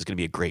 man, this is going to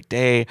be a great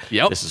day.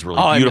 Yep. This is really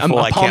I'm beautiful.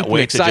 I pumped can't and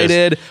wait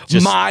excited. to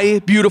just My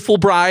beautiful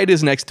bride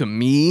is next to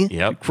me.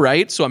 Yep.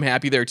 Right. So I'm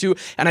happy there too.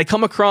 And I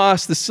come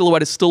across the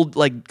silhouette is still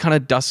like kind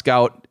of dusk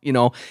out,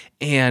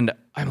 and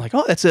I'm like,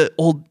 oh, that's an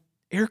old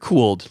air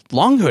cooled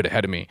long hood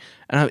ahead of me.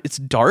 And it's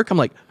dark. I'm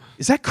like,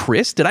 is that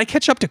Chris? Did I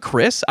catch up to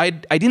Chris? I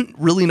didn't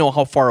really know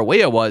how far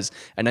away I was,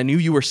 and I knew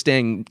you were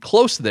staying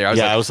close there.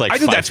 I was like, I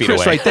think 5 that's feet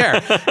Chris away. right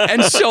there.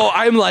 And so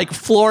I'm like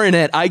flooring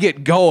it. I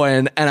get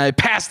going, and I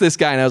pass this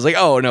guy, and I was like,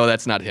 oh no,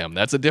 that's not him.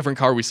 That's a different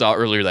car we saw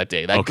earlier that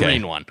day, that Okay.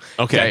 green one.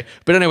 Okay.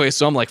 But anyway,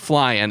 so I'm like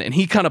flying, and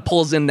he kind of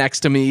pulls in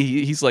next to me.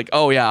 He's like,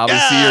 oh yeah,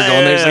 obviously you're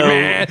going there. He's like,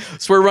 man.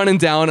 So we're running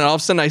down, and all of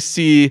a sudden I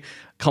see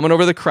coming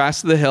over the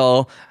crest of the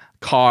hill,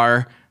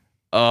 car.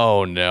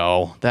 Oh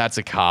no, that's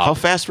a cop. How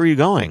fast were you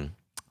going?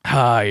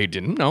 I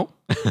didn't know.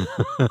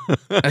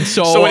 And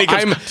so, So when he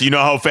comes, do you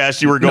know how fast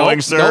you were going,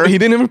 Nope, sir? nope, he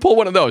didn't even pull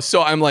one of those.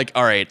 So I'm like,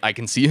 all right, I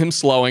can see him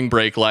slowing,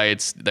 brake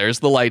lights. There's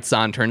the lights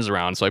on, turns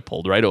around. So I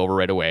pulled right over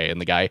right away. And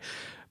the guy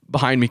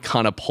behind me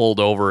kind of pulled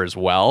over as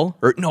well.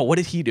 Or no, what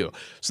did he do?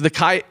 So the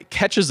guy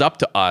catches up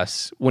to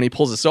us when he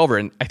pulls us over.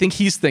 And I think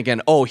he's thinking,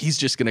 oh, he's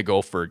just going to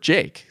go for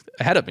Jake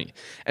ahead of me.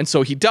 And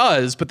so he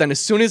does, but then as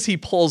soon as he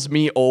pulls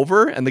me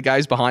over and the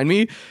guy's behind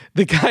me,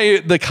 the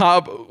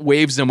cop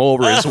waves him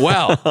over as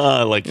well.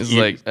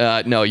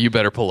 No, you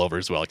better pull over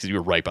as well because you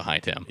were right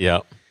behind him. Yeah.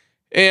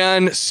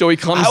 And so he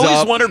comes I up.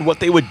 always wondered what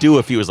they would do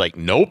if he was like,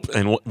 nope,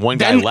 and one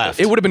guy Then left.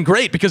 It would have been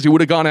great because he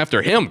would have gone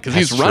after him because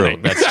he's True.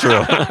 running. That's true.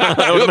 That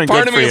would've been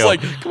Part good of me for is you.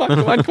 like, come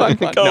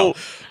on. Go.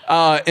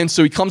 No. And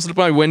so he comes up to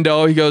my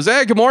window. He goes,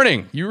 hey, good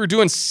morning. You were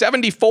doing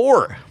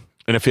 74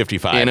 in a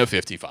 55. in a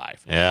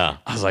 55. Yeah.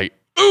 I was like,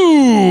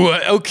 ooh,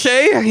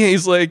 okay.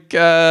 He's like,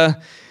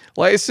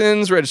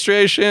 license,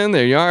 registration.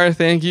 There you are.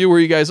 Thank you. Where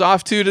are you guys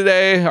off to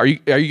today? Are you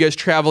guys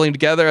traveling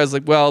together? I was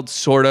like, well,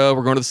 sort of.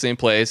 We're going to the same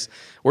place.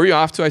 Where are you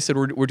off to? I said,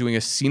 we're doing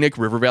a scenic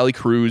River Valley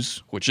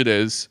cruise, which it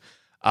is.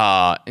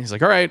 And he's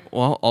like, all right,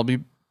 well, I'll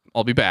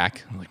be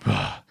back. I'm like,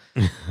 ugh.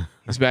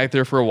 He's back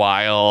there for a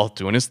while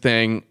doing his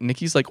thing.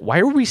 Nikki's like, why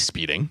are we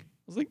speeding? I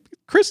was like,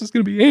 Chris is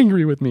going to be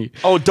angry with me.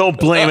 Oh, don't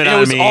blame it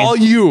on me. It was all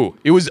you.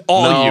 It was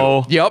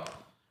all you. Yep.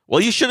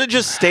 Well, you should have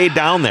just stayed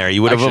down there.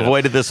 You would have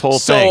avoided this whole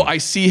thing. So I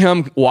see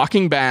him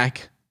walking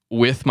back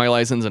with my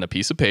license and a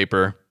piece of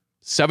paper.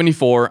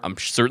 74. I'm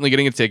certainly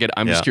getting a ticket.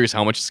 I'm just curious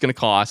how much it's going to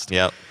cost.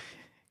 Yep.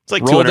 It's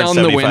like Roll down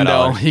the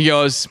window. $275. He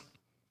goes,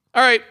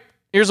 all right,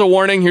 here's a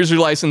warning. Here's your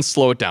license.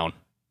 Slow it down.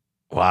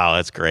 Wow,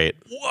 that's great.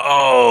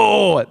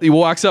 Whoa. He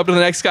walks up to the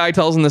next guy,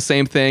 tells him the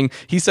same thing.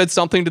 He said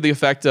something to the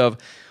effect of,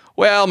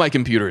 well, my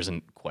computer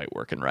isn't quite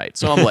working right,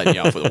 so I'm letting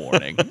you off with a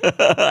warning.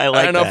 I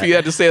don't know if you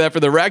had to say that for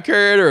the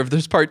record or if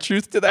there's part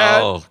truth to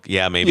that. Oh,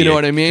 yeah, maybe. You know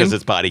what I mean? Because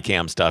it's body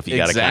cam stuff. You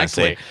got to kind of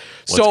say.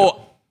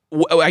 So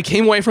I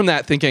came away from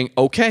that thinking,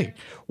 okay,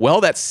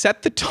 well, that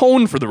set the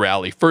tone for the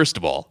rally, first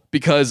of all,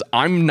 because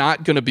I'm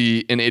not going to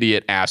be an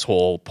idiot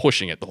asshole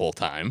pushing it the whole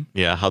time.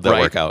 Yeah, how'd that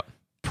work out?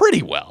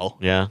 Pretty well.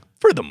 Yeah.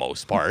 For the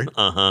most part.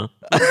 Uh-huh.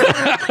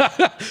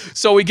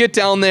 So we get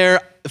down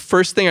there. The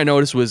first thing I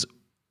noticed was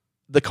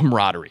the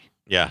camaraderie.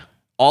 Yeah.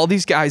 All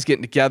these guys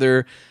getting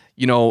together,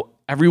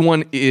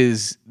 everyone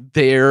is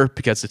there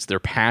because it's their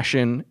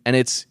passion, and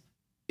it's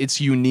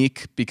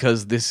unique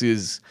because this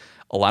is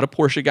a lot of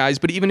Porsche guys.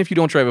 But even if you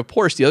don't drive a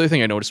Porsche, the other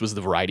thing I noticed was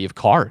the variety of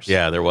cars.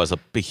 Yeah, there was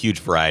a huge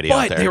variety out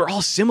there. But they were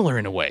all similar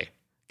in a way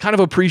kind of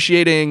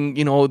appreciating,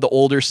 the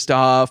older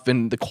stuff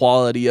and the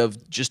quality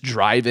of just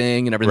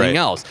driving and everything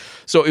else.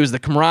 So it was the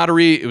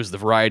camaraderie, it was the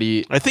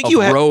variety I think of you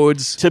had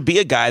roads. To be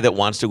a guy that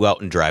wants to go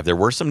out and drive, there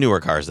were some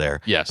newer cars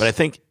there. Yes. But I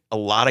think a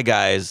lot of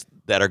guys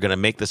that are going to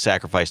make the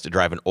sacrifice to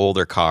drive an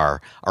older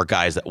car are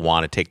guys that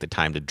want to take the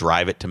time to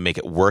drive it to make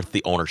it worth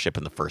the ownership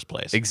in the first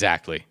place.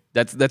 Exactly.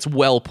 That's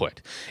well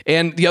put.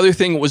 And the other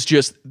thing was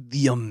just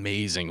the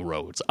amazing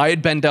roads. I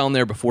had been down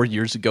there before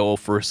years ago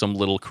for some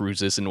little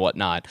cruises and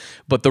whatnot,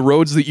 but the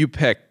roads that you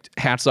picked,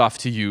 hats off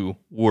to you,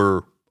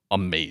 were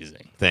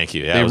amazing. Thank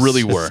you. Yeah, they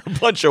really were. A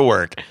bunch of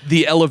work.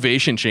 The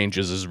elevation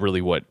changes is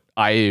really what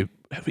I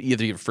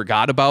either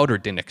forgot about or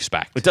didn't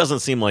expect. It doesn't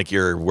seem like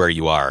you're where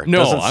you are.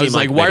 No, I was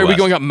like, why are we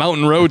going up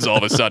mountain roads all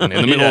of a sudden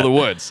in the middle of the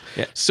woods?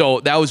 Yeah.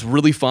 So that was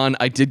really fun.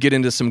 I did get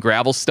into some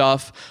gravel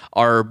stuff.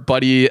 Our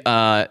buddy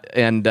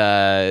and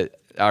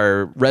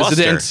our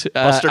resident,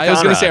 Buster I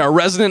was going to say our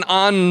resident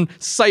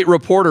on-site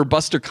reporter,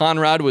 Buster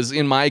Conrad, was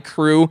in my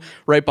crew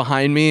right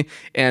behind me,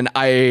 and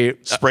I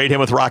sprayed him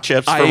with rock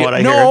chips. From what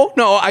I hear.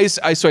 No, I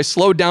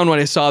slowed down when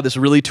I saw this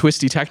really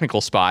twisty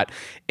technical spot,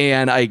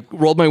 and I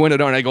rolled my window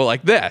down and I go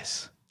like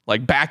this,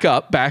 like back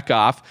up, back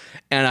off,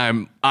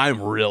 and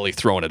I'm really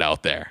throwing it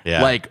out there,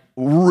 like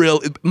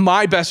real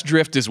my best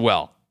drift as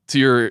well. To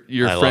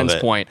your friend's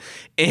point,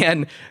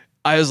 and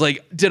I was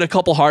like, did a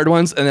couple hard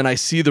ones, and then I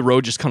see the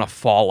road just kind of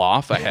fall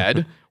off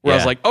ahead. Where I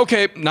was like,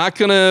 okay, not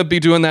gonna be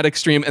doing that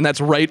extreme. And that's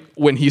right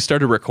when he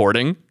started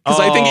recording. Because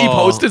I think he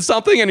posted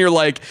something, and you're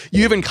like,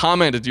 you even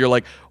commented, you're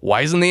like, why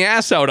isn't the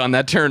ass out on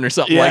that turn or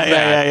something like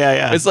that?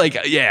 Yeah. It's like,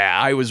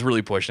 I was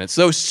really pushing it.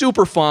 So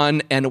super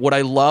fun. And what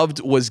I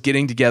loved was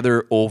getting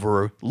together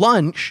over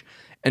lunch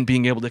and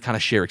being able to kind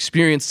of share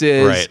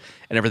experiences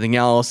and everything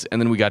else. And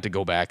then we got to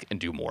go back and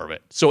do more of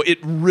it. So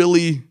it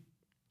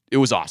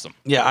was awesome.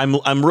 Yeah,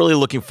 I'm really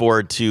looking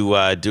forward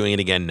to doing it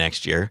again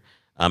next year.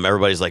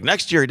 Everybody's like,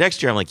 next year.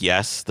 I'm like,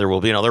 yes, there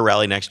will be another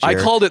rally next year.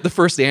 I called it the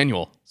first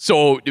annual,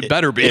 so it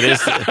better be. It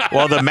is.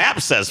 Well, the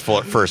map says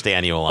first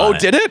annual on it. Oh,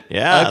 did it?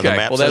 Yeah, okay. the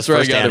map well, says that's where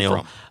first I got annual.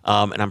 it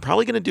from. And I'm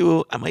probably going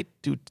to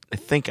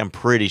I'm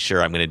pretty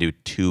sure I'm going to do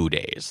 2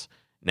 days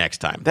next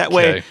time. That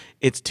way,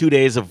 it's 2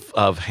 days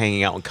of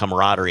hanging out and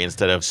camaraderie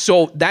instead of...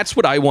 So that's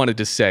what I wanted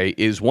to say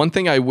is one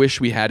thing I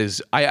wish we had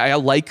is I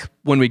like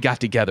when we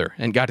got together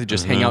and got to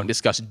just hang out and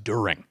discuss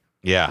during.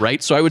 Yeah.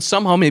 Right? So I would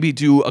somehow maybe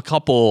do a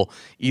couple,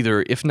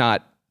 either if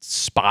not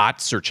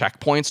spots or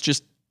checkpoints,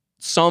 just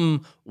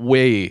some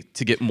way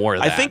to get more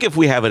of that. I think if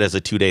we have it as a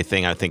 2-day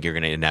thing, I think you're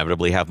going to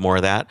inevitably have more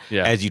of that.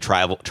 Yeah. As you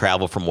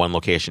travel from one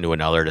location to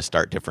another to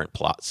start different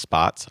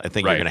spots, I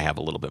think you're going to have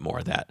a little bit more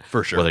of that.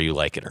 For sure. Whether you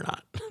like it or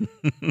not.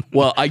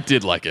 Well, I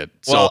did like it.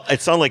 So. Well, it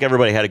sounded like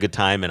everybody had a good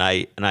time, and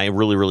I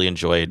really, really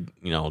enjoyed,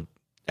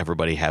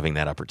 everybody having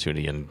that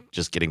opportunity and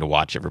just getting to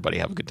watch everybody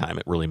have a good time.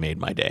 It really made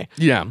my day.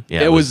 Yeah,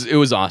 it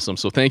was awesome.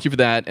 So thank you for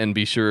that, and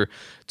be sure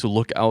to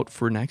look out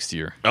for next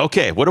year.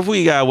 Okay, what have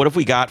we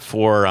got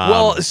for?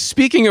 Well,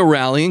 speaking of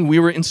rallying, we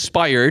were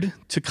inspired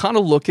to kind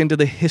of look into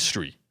the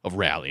history of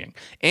rallying,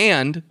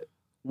 and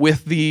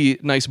with the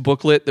nice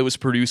booklet that was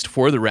produced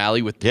for the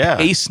rally with the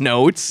pace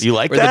notes, you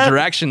like or that? The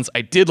directions.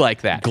 I did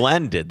like that.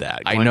 Glenn did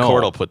that. I know.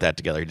 Cordell put that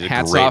together. He did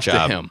Hats a great off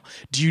job. to him.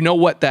 Do you know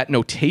what that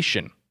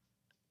notation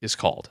is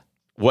called?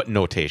 What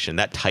notation?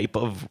 That type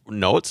of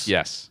notes?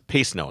 Yes.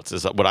 Pace notes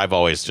is what I've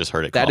always just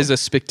heard it that called. That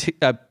is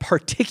a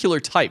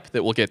particular type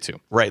that we'll get to.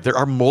 Right. There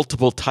are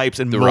multiple types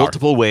and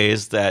multiple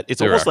ways that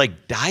it's almost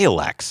like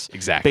dialects.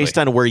 Exactly. Based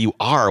on where you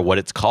are, what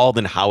it's called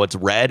and how it's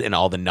read and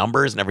all the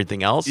numbers and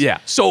everything else. Yeah.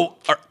 So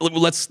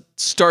let's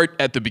start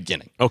at the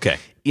beginning. Okay.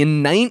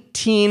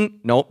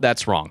 Nope,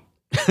 that's wrong.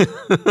 In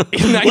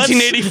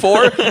 1984?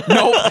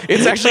 No,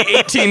 it's actually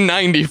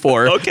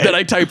 1894 that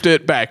I typed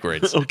it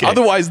backwards. Okay.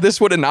 Otherwise, this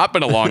would have not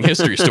been a long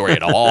history story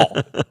at all.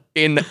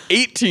 In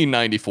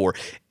 1894,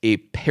 a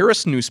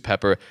Paris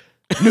newspaper...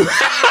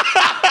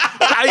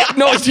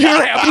 No, do you know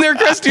what happened there,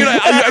 Chris? Dude,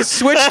 I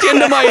switched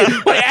into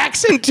my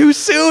accent too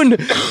soon.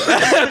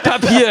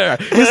 Papier.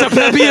 It's a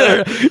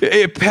papier.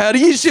 A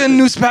Parisian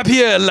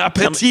newspapier. La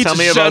Petite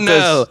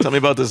Chanel. Tell me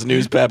about this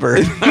newspaper.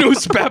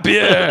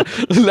 Newspapier.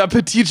 La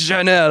Petite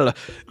Chanel.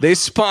 They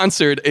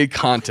sponsored a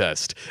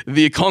contest.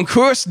 The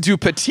Concours du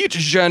Petit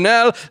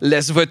Chanel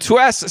Les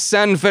Vautois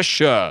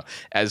Saint-Vacher,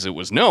 as it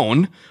was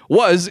known,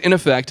 was, in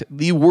effect,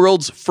 the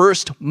world's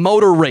first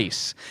motor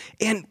race.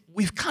 And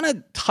we've kind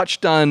of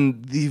touched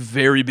on the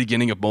very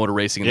beginning of motor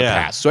racing in the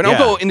past, so I don't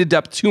go into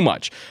depth too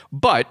much,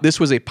 but this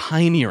was a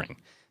pioneering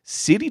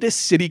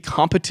city-to-city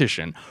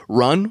competition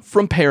run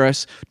from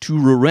Paris to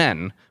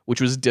Rouen, which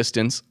was a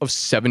distance of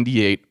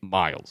 78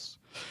 miles.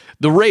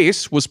 The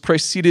race was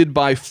preceded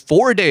by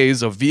 4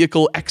 days of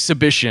vehicle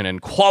exhibition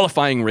and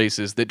qualifying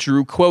races that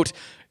drew, quote,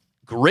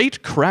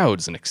 great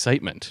crowds and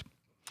excitement.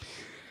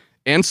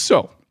 And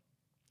so,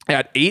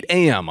 at 8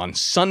 a.m. on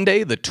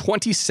Sunday, the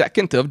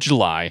 22nd of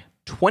July,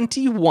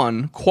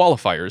 21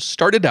 qualifiers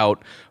started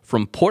out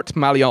from Port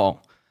Malion.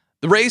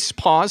 The race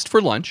paused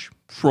for lunch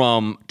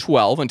from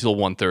 12 until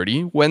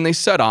 1:30 when they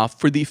set off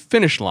for the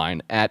finish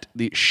line at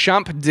the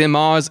Champ de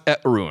Mars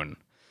at Rouen.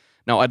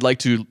 Now, I'd like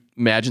to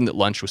imagine that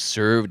lunch was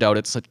served out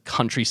at some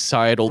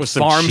countryside old with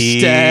some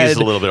farmstead, cheese,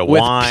 a little bit of with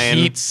wine,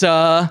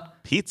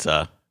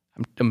 pizza.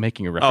 I'm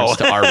making a reference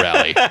to our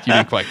rally. You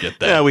didn't quite get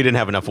that. Yeah, we didn't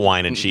have enough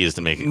wine and cheese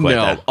to make it quite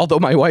that. Although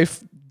my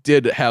wife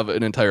did have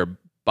an entire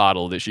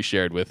bottle that she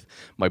shared with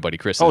my buddy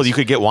Chris. Oh, you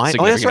could get wine?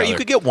 Oh, that's right. You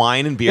could get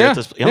wine and beer.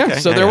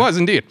 There was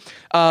indeed.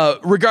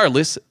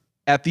 Regardless,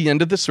 at the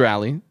end of this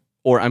rally,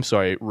 or I'm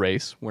sorry,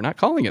 race, we're not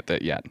calling it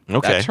that yet.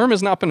 Okay. That term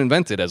has not been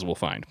invented, as we'll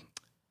find.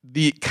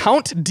 The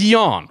Count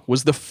Dion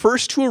was the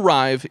first to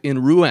arrive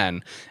in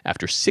Rouen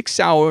after 6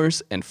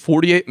 hours and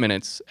 48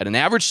 minutes at an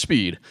average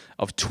speed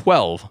of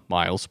 12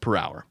 miles per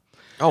hour.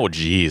 Oh,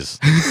 geez.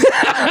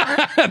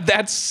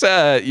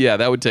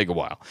 That would take a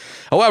while.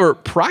 However,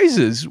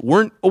 prizes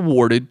weren't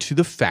awarded to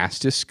the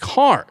fastest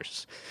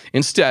cars.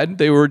 Instead,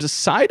 they were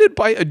decided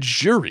by a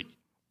jury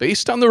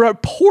based on the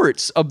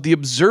reports of the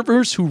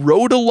observers who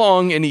rode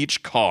along in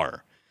each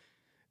car.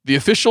 The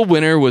official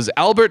winner was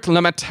Albert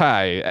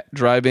Lamataille,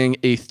 driving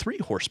a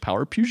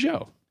 3-horsepower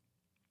Peugeot.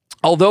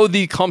 Although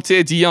the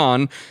Comte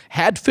Dion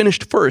had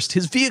finished first,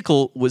 his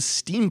vehicle was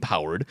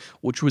steam-powered,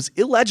 which was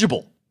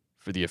illegible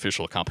for the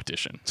official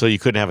competition. So you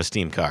couldn't have a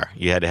steam car.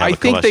 You had to have I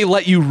think they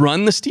let you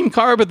run the steam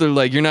car, but they're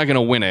like, you're not going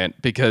to win it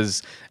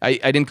because I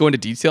didn't go into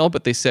detail,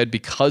 but they said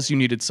because you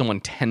needed someone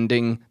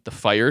tending the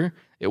fire,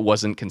 it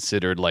wasn't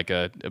considered like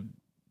a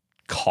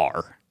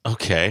car.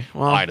 Okay.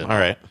 Well, I don't know. All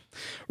right.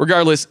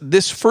 Regardless,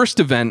 this first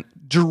event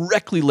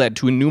directly led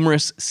to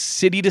numerous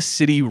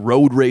city-to-city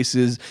road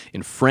races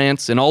in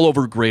France and all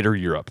over Greater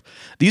Europe.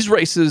 These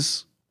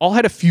races all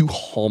had a few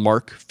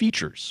hallmark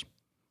features,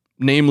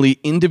 namely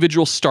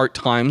individual start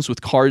times with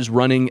cars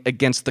running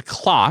against the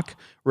clock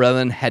rather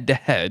than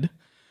head-to-head.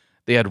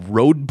 They had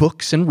road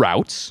books and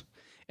routes,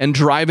 and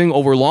driving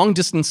over long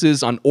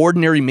distances on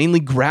ordinary,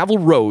 mainly gravel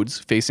roads,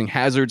 facing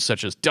hazards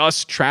such as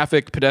dust,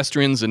 traffic,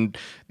 pedestrians, and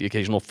the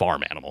occasional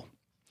farm animal.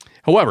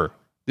 However,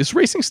 this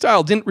racing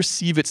style didn't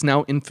receive its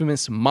now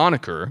infamous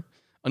moniker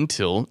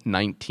until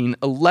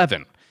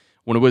 1911,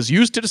 when it was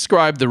used to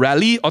describe the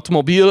Rallye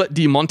Automobile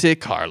di Monte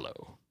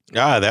Carlo.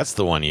 Ah, that's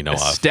the one you know of.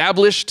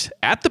 Established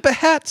at the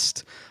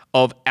behest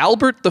of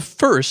Albert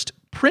I,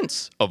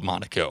 Prince of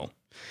Monaco.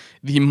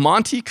 The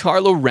Monte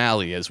Carlo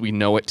Rally, as we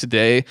know it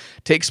today,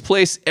 takes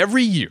place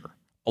every year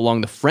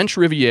along the French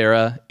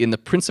Riviera in the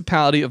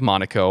Principality of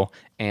Monaco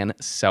and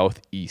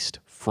southeast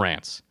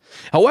France.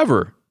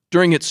 However,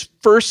 during its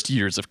first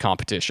years of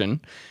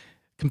competition,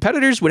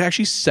 competitors would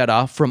actually set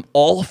off from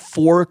all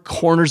 4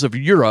 corners of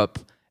Europe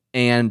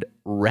and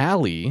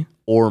rally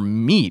or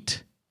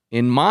meet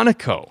in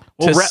Monaco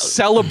to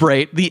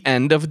celebrate the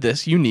end of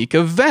this unique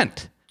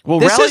event. Well,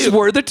 this is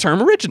where the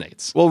term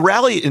originates. Well,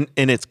 rally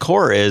in its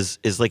core is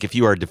like if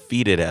you are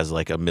defeated as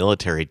like a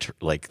military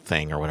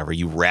thing or whatever,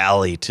 you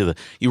rally to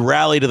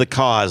the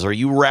cause, or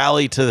you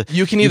rally to.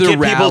 You can either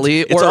rally,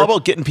 it's all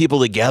about getting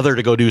people together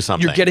to go do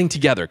something. You're getting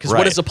together because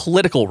what is a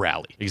political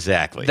rally?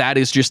 Exactly. That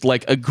is just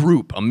like a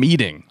group, a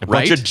meeting, a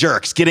bunch of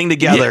jerks getting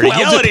together to yell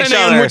at each other. Depending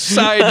on which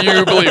side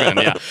you believe in.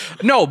 Yeah.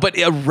 No, but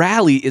a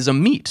rally is a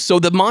meet. So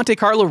the Monte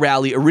Carlo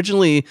Rally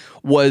originally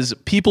was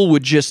people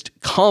would just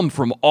come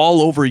from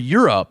all over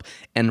Europe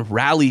and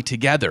rally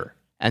together.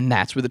 And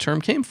that's where the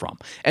term came from.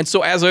 And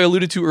so, as I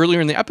alluded to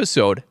earlier in the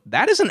episode,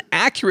 that is an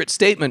accurate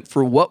statement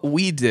for what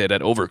we did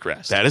at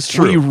Overcrest. That is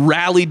true. We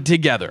rallied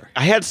together.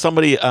 I had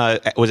somebody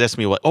was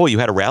asking me, you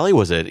had a rally?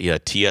 Was it a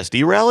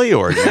TSD rally?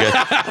 Or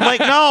I'm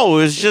like, no,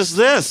 it was just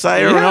this. I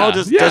don't know.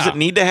 Does it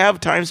need to have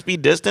time,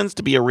 speed, distance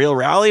to be a real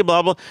rally?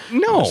 Blah, blah.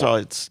 No. So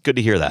it's good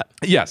to hear that.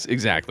 Yes,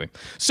 exactly.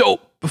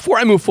 So before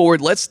I move forward,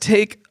 let's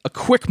take a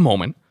quick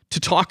moment to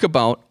talk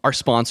about our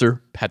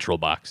sponsor,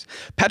 Petrolbox.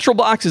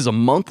 Petrolbox is a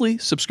monthly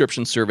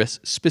subscription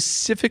service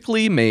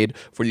specifically made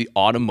for the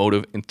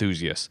automotive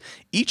enthusiasts.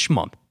 Each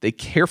month, they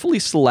carefully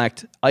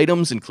select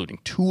items including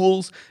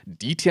tools,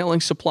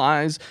 detailing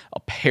supplies,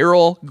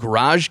 apparel,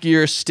 garage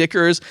gear,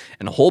 stickers,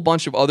 and a whole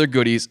bunch of other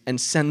goodies and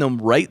send them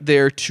right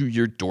there to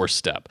your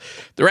doorstep.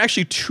 There are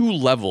actually 2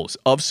 levels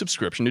of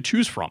subscription to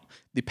choose from.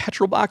 The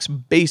Petrolbox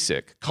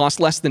Basic costs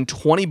less than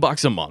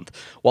 $20 a month,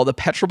 while the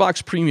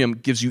Petrolbox Premium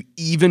gives you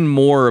even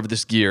more of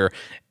this gear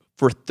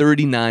for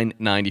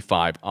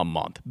 $39.95 a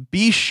month.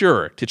 Be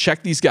sure to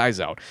check these guys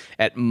out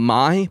at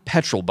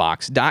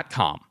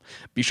mypetrolbox.com.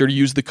 Be sure to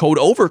use the code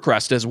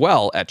OVERCREST as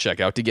well at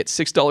checkout to get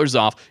 $6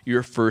 off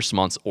your first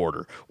month's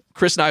order.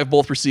 Chris and I have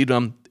both received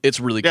them. It's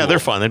really cool. Yeah, they're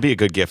fun. That'd be a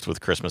good gift with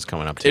Christmas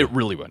coming up, too. It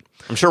really would.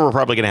 I'm sure we're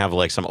probably going to have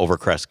like some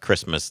Overcrest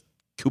Christmas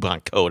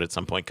coupon code at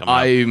some point coming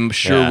up. I'm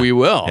sure we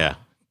will. Yeah.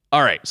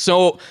 All right.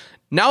 So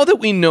now that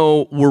we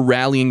know where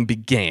rallying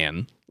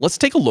began, let's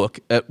take a look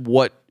at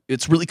what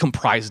it's really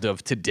comprised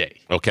of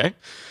today. Okay.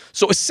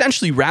 So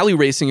essentially, rally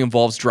racing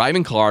involves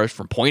driving cars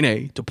from point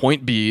A to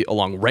point B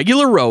along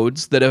regular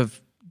roads that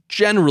have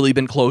generally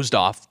been closed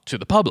off to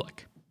the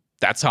public.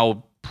 That's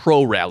how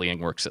pro rallying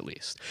works, at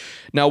least.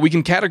 Now, we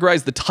can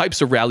categorize the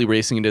types of rally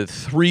racing into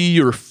 3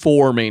 or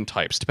 4 main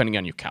types, depending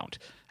on your count.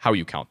 how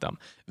you count them.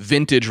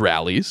 Vintage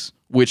rallies,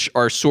 which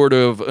are sort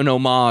of an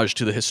homage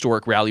to the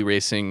historic rally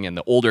racing and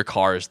the older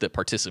cars that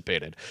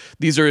participated.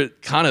 These are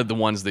kind of the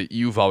ones that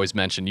you've always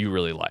mentioned you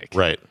really like.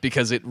 Right.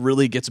 Because it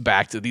really gets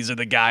back to these are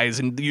the guys,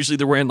 and usually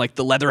they're wearing like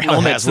the leather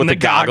helmets and the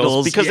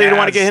goggles. Because they don't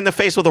want to get hit in the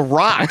face with a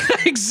rock.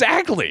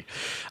 Exactly.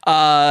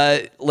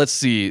 Let's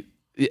see.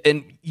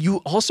 And you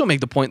also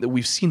make the point that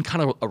we've seen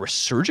kind of a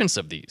resurgence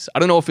of these. I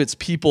don't know if it's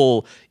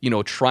people,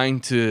 trying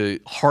to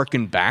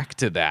harken back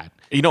to that.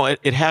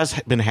 It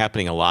has been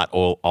happening a lot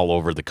all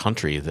over the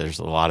country. There's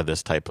a lot of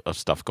this type of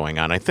stuff going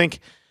on. I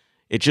think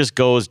it just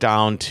goes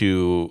down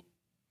to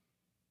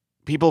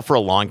people for a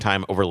long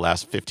time over the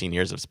last 15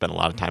 years have spent a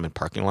lot of time in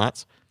parking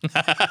lots.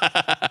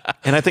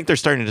 And I think they're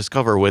starting to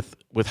discover with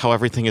how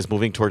everything is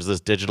moving towards this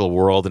digital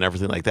world and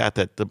everything like that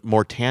the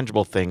more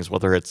tangible things,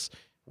 whether it's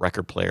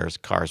record players,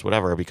 cars,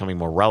 whatever, are becoming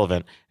more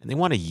relevant, and they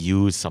want to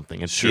use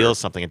something and feel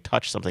something and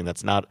touch something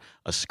that's not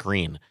a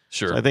screen.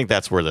 Sure. So I think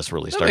that's where this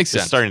really starts.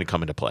 It's starting to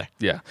come into play.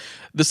 Yeah.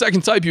 The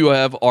second type you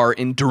have are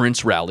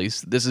endurance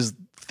rallies. This is,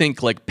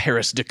 think like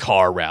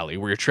Paris-Dakar rally,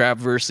 where you're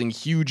traversing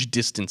huge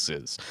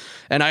distances.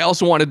 And I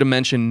also wanted to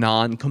mention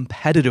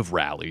non-competitive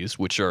rallies,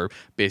 which are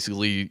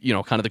basically,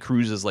 kind of the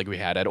cruises like we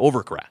had at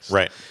Overcrest.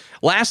 Right.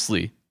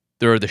 Lastly,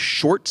 there are the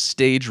short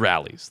stage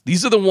rallies.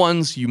 These are the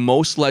ones you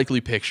most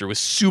likely picture with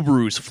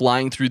Subarus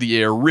flying through the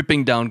air,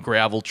 ripping down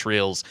gravel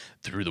trails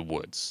through the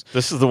woods.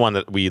 This is the one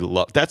that we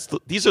love.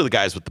 These are the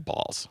guys with the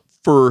balls.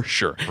 For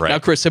sure. Right. Now,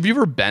 Chris, have you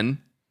ever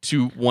been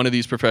to one of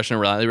these professional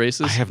rally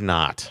races? I have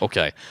not.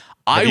 Okay.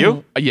 Have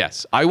you?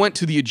 Yes. I went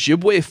to the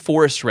Ojibwe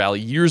Forest Rally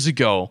years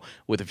ago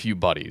with a few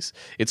buddies.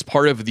 It's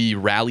part of the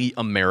Rally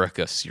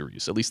America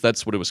series. At least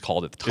that's what it was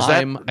called at the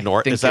time.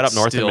 Is that up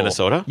north in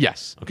Minnesota?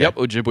 Yes. Okay. Yep.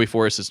 Ojibwe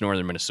Forest is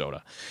northern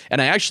Minnesota.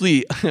 And I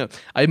actually,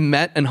 I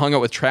met and hung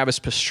out with Travis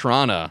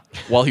Pastrana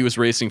while he was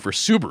racing for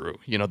Subaru,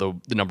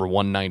 the number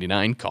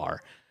 199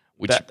 car.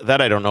 That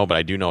I don't know, but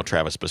I do know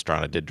Travis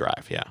Pastrana did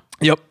drive, yeah.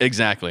 Yep,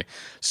 exactly.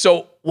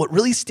 So what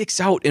really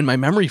sticks out in my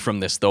memory from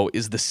this, though,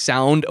 is the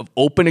sound of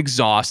open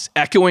exhaust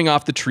echoing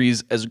off the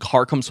trees as a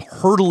car comes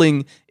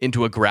hurtling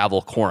into a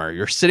gravel corner.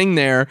 You're sitting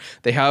there.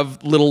 They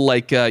have little,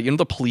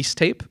 the police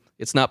tape?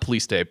 It's not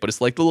police tape, but it's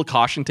like the little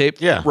caution tape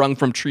rung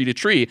from tree to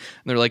tree. And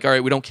they're like, all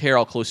right, we don't care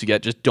how close you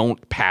get. Just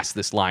don't pass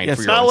this line for your own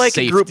safety. It's not like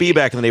a Group B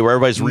back in the day where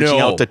everybody's reaching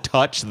out to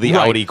touch the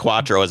Audi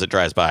Quattro as it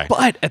drives by.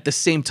 But at the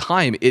same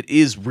time, it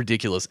is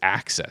ridiculous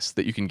access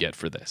that you can get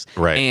for this.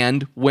 Right.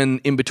 And when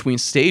in between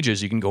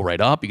stages, you can go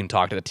right up. You can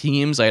talk to the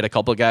teams. I had a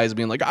couple of guys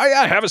being like,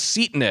 I have a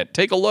seat in it.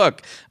 Take a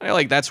look.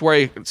 And that's where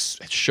I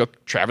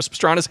shook Travis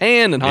Pastrana's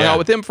hand and hung out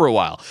with him for a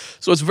while.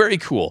 So it's very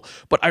cool.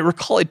 But I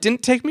recall it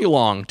didn't take me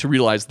long to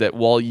realize that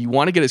while you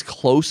want to get as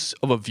close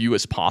of a view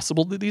as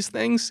possible to these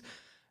things,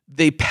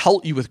 they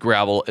pelt you with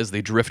gravel as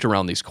they drift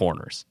around these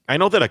corners. I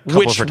know that a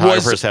couple of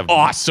photographers have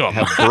awesome.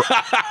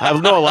 I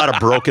know a lot of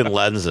broken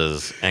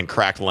lenses and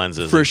cracked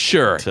lenses for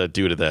sure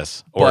due to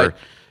this.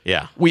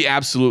 Yeah, we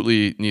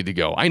absolutely need to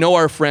go. I know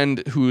our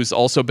friend who's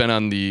also been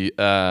on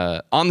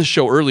the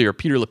show earlier,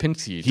 Peter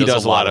Lipinski. He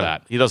does a lot of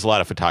that. He does a lot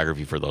of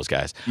photography for those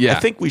guys. Yeah, I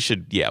think we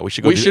should. Yeah, we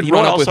should go. We should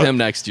run up with him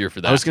next year for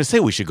that. I was going to say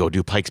we should go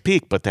do Pikes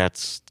Peak, but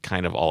that's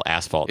kind of all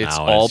asphalt now. It's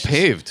all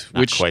paved,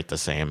 which quite the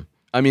same.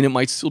 I mean, it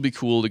might still be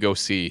cool to go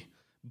see,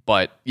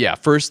 but yeah.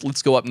 First,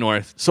 let's go up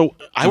north. So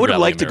I would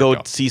like to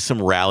go see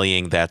some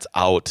rallying that's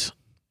out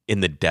in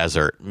the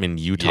desert in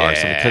Utah or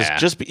something, because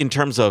just in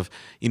terms of,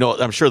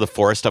 I'm sure the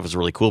forest stuff is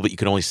really cool, but you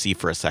can only see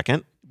for a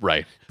second.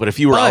 Right. But if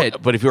you were out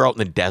in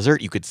the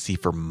desert, you could see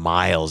for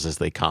miles as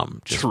they come.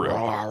 True.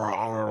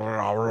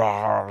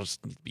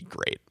 It'd be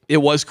great. It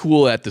was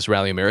cool at this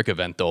Rally America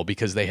event, though,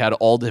 because they had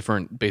all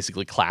different,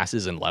 basically,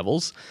 classes and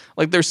levels.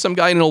 Like, there's some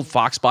guy in an old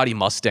Fox body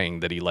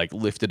Mustang that he,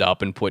 lifted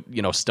up and put,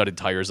 studded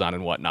tires on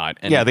and whatnot.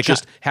 And they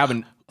just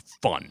having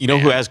fun. Who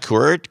has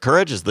courage?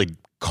 Courage is the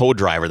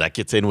co-driver that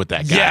gets in with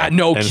that guy. Yeah,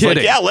 no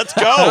kidding. Let's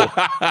go.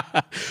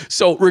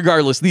 So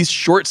regardless, these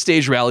short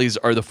stage rallies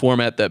are the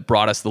format that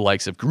brought us the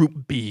likes of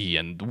Group B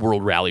and the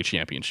World Rally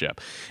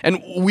Championship.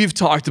 And we've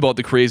talked about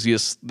the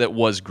craziest that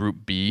was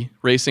Group B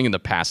racing in the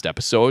past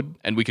episode,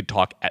 and we could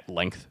talk at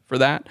length for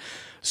that.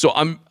 So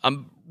I'm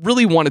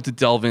really wanted to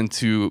delve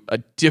into a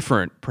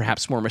different,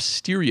 perhaps more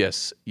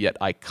mysterious yet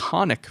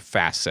iconic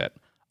facet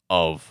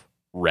of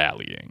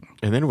rallying.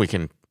 And then we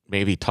can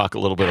maybe talk a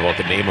little bit about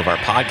the name of our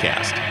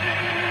podcast.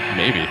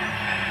 Maybe.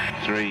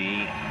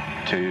 3,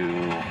 2,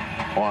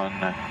 1,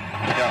 go.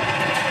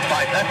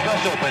 5 left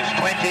bus opens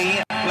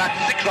 20,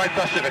 flat 6 right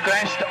bus to the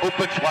crest,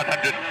 opens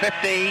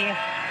 150.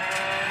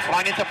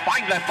 Flying into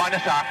 5 left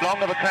minus half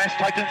long of a crest,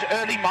 tightens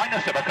early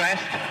minus of a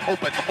crest,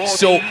 opens 40.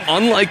 So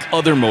unlike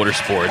other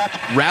motorsport,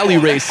 rally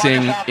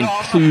racing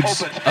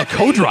includes a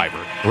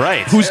co-driver.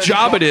 Right. Whose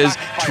job it is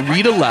to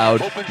read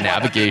aloud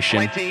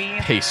navigation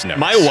pace notes.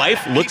 My wife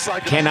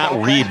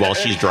cannot read while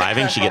she's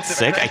driving. She gets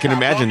sick. I can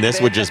imagine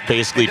this would just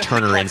basically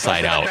turn her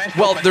inside out.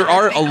 Well, there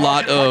are a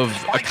lot of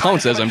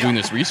accounts as I'm doing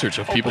this research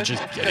of people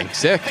just getting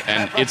sick,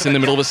 and it's in the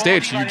middle of a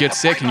stage, so you get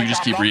sick and you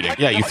just keep reading.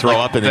 Yeah, you throw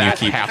up and then you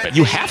keep... happens.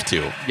 You have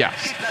to.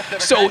 Yes.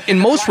 So in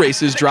most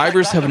races,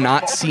 drivers have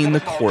not seen the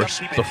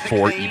course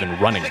before even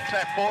running it.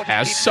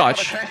 As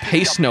such,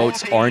 pace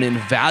notes are an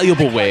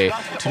invaluable way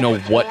to know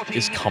what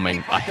is coming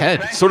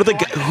ahead. So do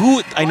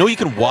I know you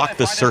can walk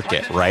the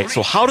circuit, right?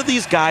 So how do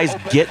these guys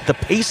get the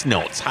pace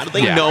notes? How do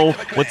they know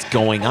what's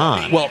going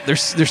on? Well,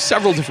 there's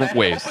several different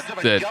ways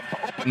that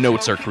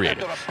notes are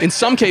created. In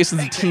some cases,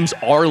 the teams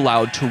are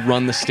allowed to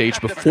run the stage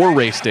before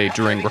race day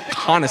during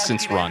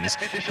reconnaissance runs,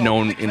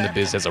 known in the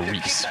biz as a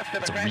reese.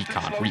 It's a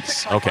recon,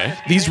 reese. Okay.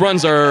 These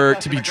runs are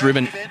to be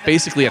driven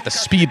basically at the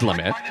speed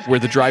limit, where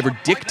the driver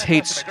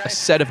dictates a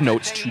set of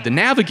notes to the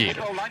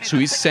navigator. So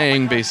he's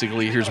saying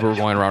basically, here's where we're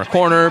going around a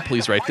corner,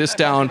 please write this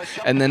down,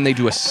 and then they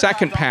do a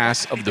second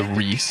pass of the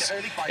reese,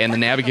 and the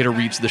navigator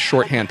reads the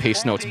shorthand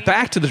pace notes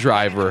back to the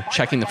driver,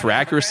 checking them for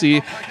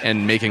accuracy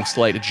and making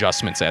slight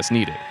adjustments as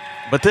needed.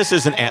 But this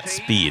isn't at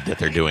speed that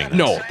they're doing this.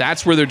 No,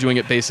 that's where they're doing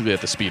it basically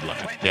at the speed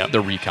limit,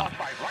 the recon.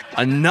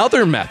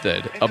 Another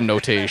method of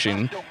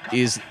notation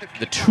is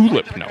the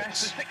tulip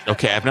notes.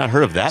 Okay, I've not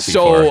heard of that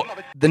before.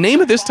 So the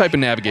name of this type of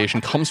navigation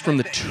comes from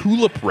the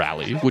Tulip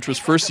Rally, which was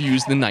first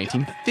used in the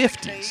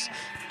 1950s.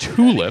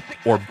 Tulip,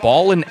 or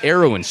ball and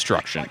arrow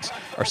instructions,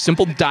 are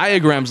simple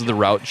diagrams of the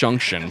route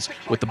junctions,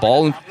 with the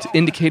ball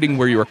indicating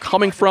where you are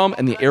coming from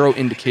and the arrow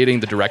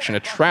indicating the direction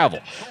of travel.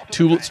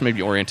 Tulips may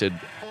be oriented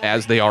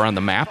as they are on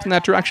the map in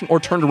that direction, or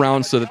turned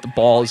around so that the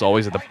ball is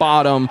always at the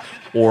bottom,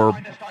 or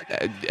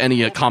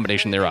any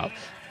combination thereof.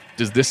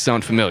 Does this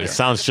sound familiar? It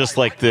sounds just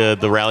like the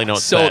rally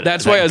notes. So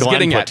that's why I was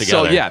getting at.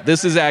 Together. So yeah,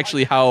 this is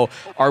actually how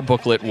our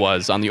booklet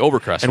was on the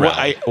Overcrest and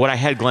rally. what I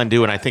had Glenn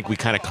do, and I think we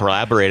kind of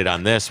collaborated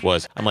on this,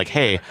 was I'm like,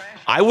 hey,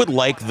 I would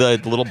like the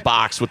little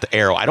box with the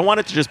arrow. I don't want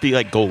it to just be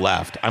like go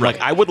left. I'm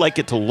like, I would like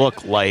it to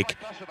look like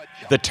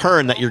the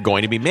turn that you're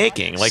going to be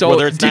making. Like, so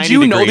whether it's did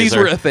you know these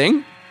were a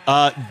thing?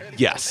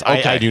 Yes,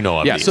 okay. I do know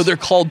of these. Yeah, so they're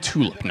called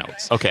tulip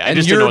notes. Okay,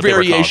 and your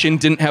variation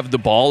didn't have the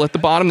ball at the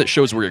bottom that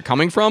shows where you're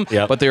coming from,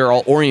 but they are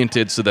all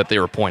oriented so that they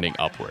were pointing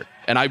upward.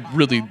 And I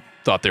really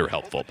thought they were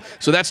helpful.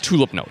 So that's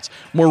tulip notes.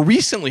 More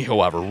recently,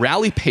 however,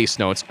 rally pace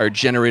notes are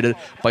generated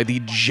by the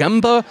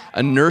Gemba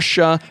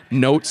Inertia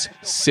Notes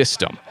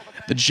System.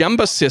 The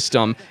Gemba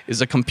system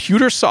is a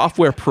computer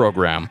software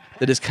program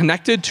that is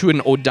connected to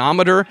an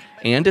odometer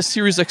and a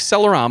series of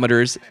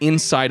accelerometers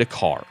inside a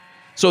car.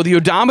 So the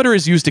odometer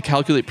is used to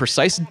calculate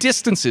precise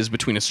distances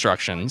between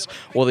instructions,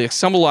 while the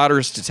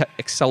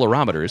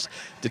accelerometers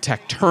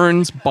detect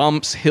turns,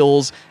 bumps,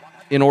 hills,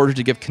 in order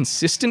to give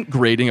consistent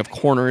grading of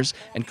corners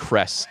and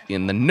crests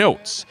in the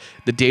notes.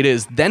 The data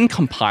is then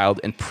compiled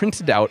and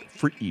printed out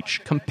for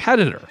each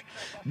competitor.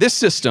 This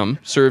system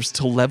serves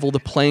to level the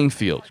playing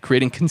field,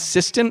 creating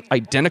consistent,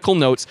 identical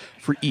notes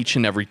for each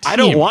and every team. I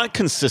don't want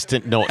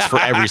consistent notes for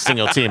every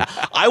single team.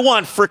 I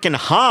want frickin'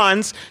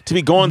 Hans to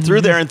be going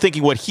through there and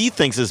thinking what he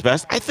thinks is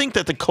best. I think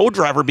that the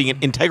co-driver being an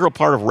integral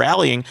part of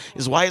rallying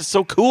is why it's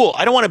so cool.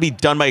 I don't want to be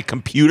done by a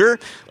computer.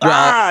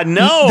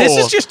 No. This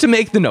is just to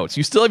make the notes.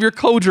 You still have your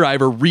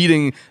co-driver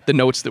reading the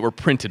notes that were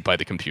printed by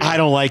the computer. I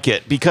don't like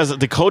it because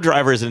the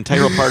co-driver is an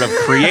integral part of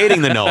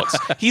creating the notes.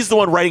 He's the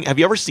one writing. Have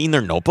you ever seen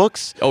their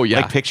notebooks? Oh,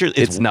 yeah. Like pictures?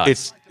 It's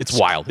nuts. It's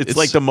wild. It's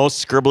like the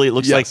most scribbly. It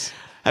looks like.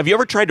 Have you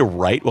ever tried to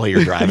write while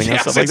you're driving? Yes, and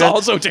stuff like it's that?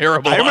 also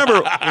terrible. I remember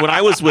when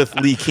I was with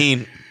Lee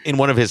Keen in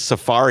one of his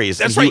safaris.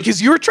 That's right,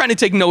 because you were trying to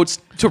take notes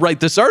to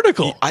write this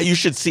article. You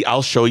should see.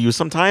 I'll show you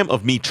sometime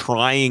of me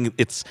trying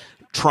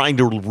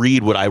to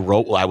read what I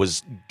wrote while I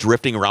was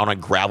drifting around on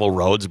gravel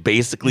roads,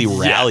 basically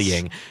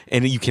rallying,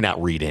 and you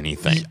cannot read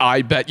anything.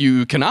 I bet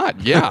you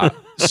cannot, yeah.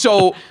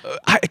 So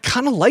I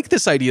kind of like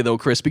this idea, though,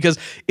 Chris, because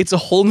it's a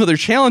whole nother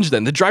challenge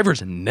then. The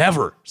driver's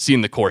never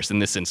seen the course in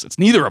this instance.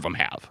 Neither of them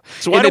have.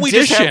 So why don't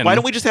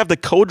we just have the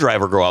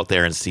co-driver go out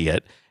there and see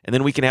it, and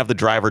then we can have the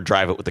driver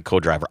drive it with the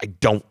co-driver? I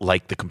don't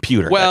like the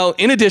computer. Well,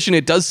 in addition,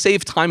 it does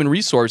save time and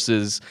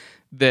resources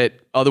that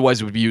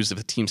otherwise would be used if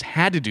the teams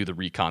had to do the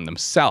recon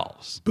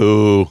themselves.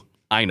 Boo.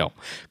 I know.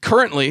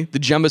 Currently, the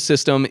Gemba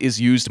system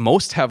is used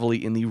most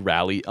heavily in the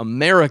Rally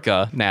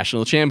America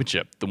National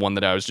Championship, the one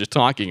that I was just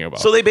talking about.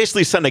 So they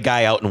basically send a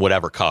guy out in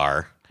whatever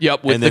car.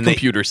 Yep, with the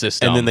computer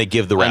system. And then they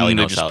give the rally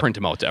notes out. They just print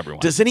them out to everyone.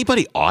 Does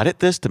anybody audit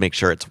this to make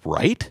sure it's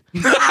right?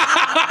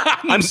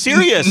 I'm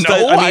serious.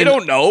 No, I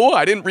don't know.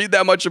 I didn't read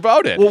that much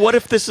about it. Well, what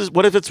if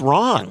it's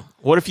wrong?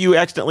 What if you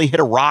accidentally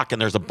hit a rock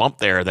and there's a bump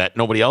there that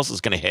nobody else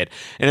is going to hit?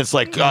 And it's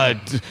like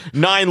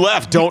 9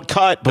 left, don't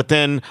cut,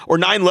 or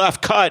 9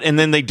 left, cut, and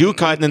then they do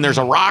cut, and then there's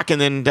a rock,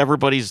 and then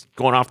everybody's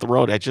going off the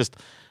road. I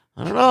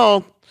don't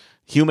know.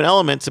 Human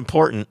element's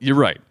important. You're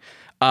right.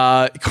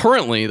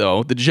 Currently,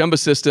 though, the Jumba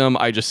system,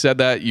 I just said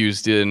that,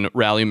 used in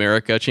Rally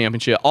America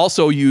Championship,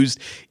 also used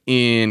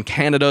in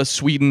Canada,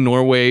 Sweden,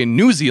 Norway,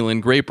 New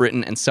Zealand, Great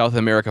Britain, and South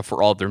America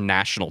for all of their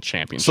national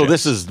championships. So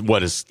this is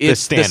what is the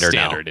standard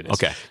now. It is.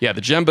 Okay. Yeah,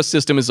 the Jumba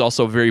system is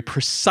also very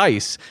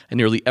precise, and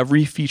nearly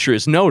every feature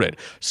is noted.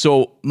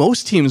 So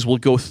most teams will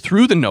go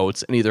through the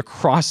notes and either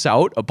cross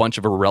out a bunch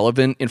of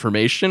irrelevant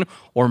information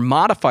or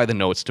modify the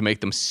notes to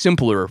make them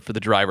simpler for the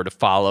driver to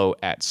follow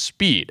at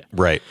speed.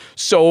 Right.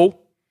 So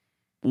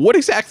what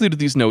exactly do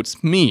these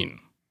notes mean?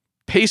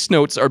 Pace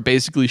notes are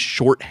basically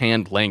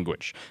shorthand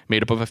language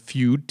made up of a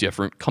few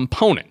different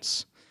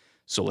components.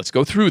 So let's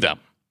go through them.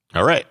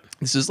 All right.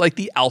 This is like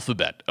the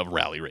alphabet of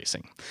rally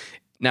racing.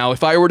 Now,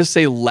 if I were to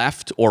say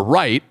left or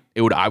right,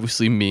 it would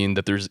obviously mean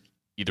that there's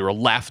either a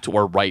left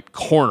or right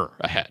corner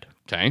ahead.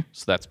 Okay,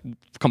 so that's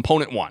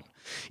component one.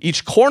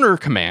 Each corner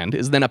command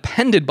is then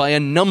appended by a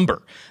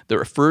number that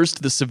refers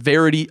to the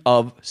severity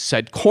of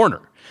said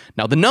corner.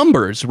 Now, the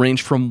numbers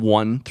range from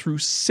 1 through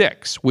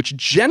 6, which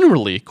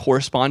generally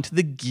correspond to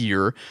the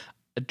gear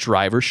a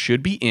driver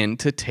should be in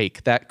to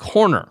take that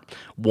corner.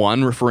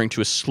 1 referring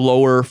to a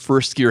slower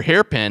first gear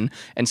hairpin,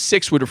 and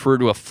 6 would refer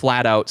to a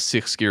flat out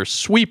 6-gear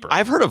sweeper.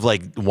 I've heard of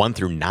like 1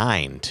 through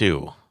 9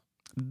 too.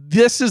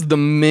 This is the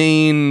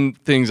main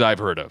things I've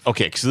heard of.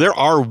 Okay, because there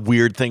are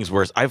weird things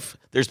where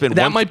there's been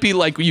that might be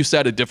like you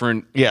said, a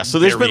different so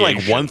there's variation. been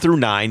like 1 through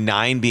 9,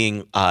 9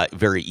 being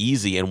very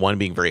easy and 1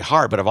 being very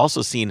hard, but I've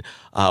also seen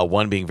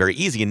 1 being very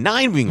easy and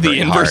 9 being very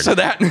hard. The inverse of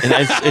that. And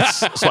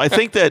it's so I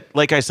think that,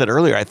 like I said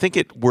earlier, I think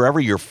wherever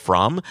you're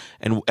from,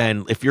 and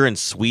if you're in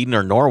Sweden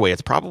or Norway,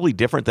 it's probably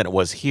different than it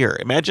was here.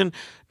 Imagine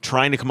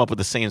trying to come up with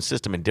the same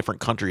system in different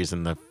countries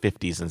in the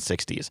 50s and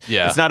 60s.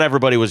 Yeah. It's not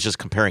everybody was just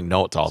comparing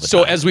notes all the time.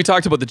 So as we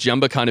talked about the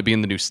Jumba kind of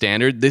being the new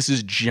standard, this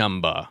is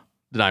Jumba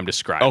that I'm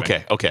describing.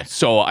 Okay.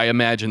 So I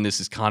imagine this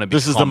is kind of becoming...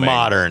 This is the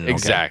modern.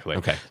 Exactly.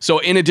 Okay. So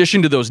in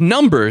addition to those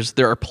numbers,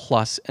 there are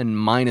plus and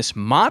minus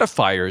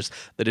modifiers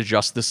that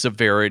adjust the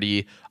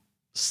severity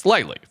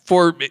slightly.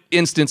 For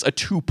instance, a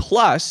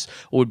 2+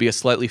 would be a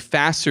slightly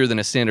faster than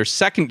a standard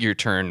second gear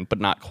turn, but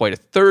not quite a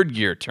third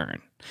gear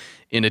turn.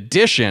 In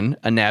addition,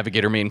 a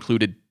navigator may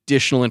include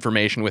additional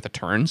information with a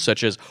turn,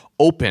 such as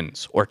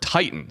opens or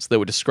tightens, that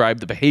would describe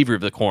the behavior of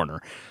the corner.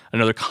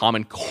 Another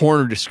common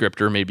corner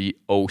descriptor may be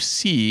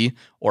OC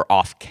or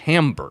off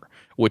camber,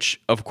 which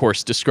of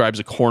course describes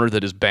a corner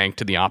that is banked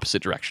to the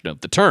opposite direction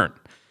of the turn.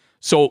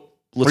 So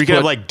or you can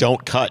have like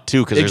don't cut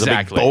too, because there's a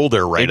big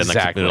boulder right in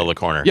the middle of the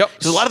corner. Yep.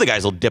 So a lot of the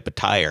guys will dip a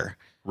tire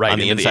on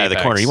the inside of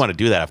the corner. You want to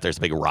do that if there's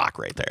a big rock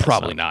right there.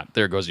 Probably not.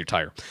 There goes your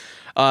tire.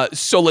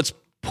 So let's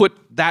put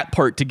that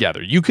part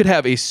together. You could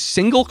have a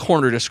single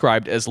corner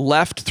described as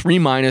left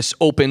 3-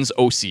 opens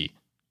OC.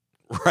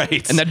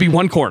 Right. And that'd be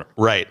one corner.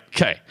 Right.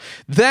 Okay.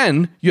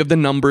 Then you have the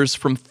numbers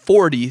from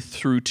 40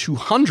 through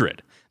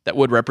 200 that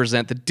would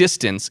represent the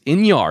distance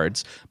in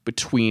yards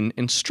between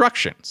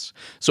instructions.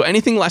 So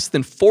anything less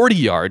than 40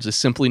 yards is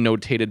simply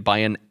notated by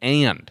an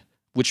and,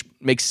 which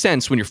makes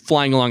sense when you're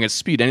flying along at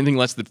speed. Anything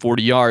less than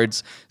 40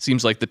 yards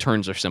seems like the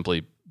turns are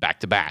simply back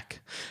to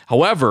back.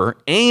 However,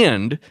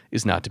 and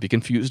is not to be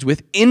confused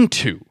with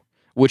into,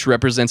 which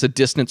represents a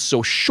distance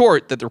so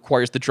short that it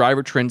requires the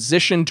driver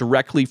transition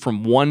directly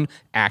from one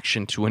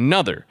action to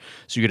another.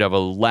 So you could have a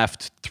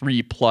left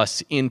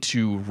 3+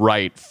 into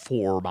right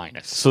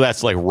 4-. So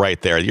that's like right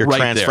there. You're right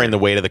transferring the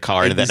weight of the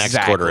car into the next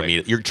quarter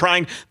immediately.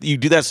 You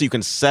do that so you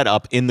can set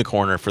up in the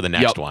corner for the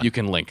next one. You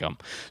can link them.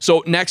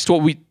 So next,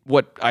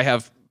 what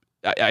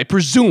I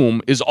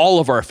presume is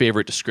all of our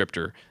favorite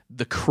descriptor,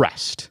 the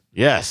crest.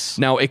 Yes.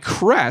 Now, a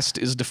crest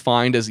is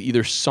defined as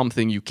either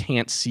something you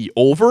can't see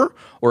over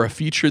or a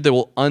feature that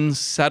will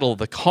unsettle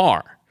the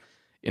car.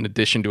 In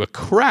addition to a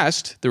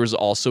crest, there is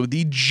also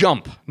the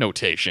jump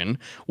notation,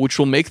 which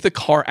will make the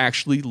car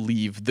actually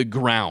leave the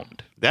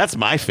ground. That's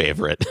my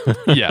favorite.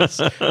 Yes.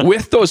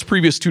 With those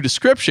previous two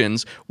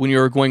descriptions, when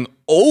you're going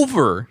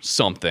over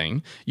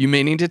something, you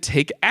may need to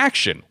take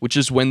action, which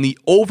is when the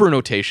over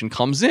notation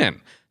comes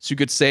in. So you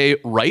could say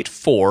right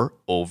 4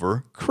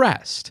 over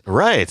crest.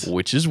 Right.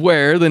 Which is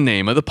where the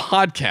name of the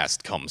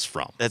podcast comes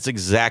from. That's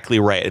exactly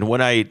right. And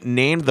when I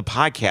named the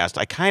podcast,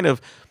 I kind of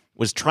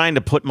was trying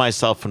to put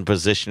myself in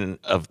position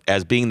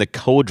as being the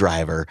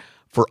co-driver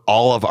for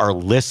all of our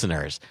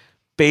listeners,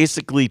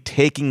 basically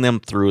taking them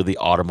through the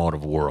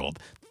automotive world.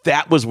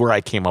 That was where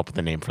I came up with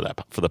the name for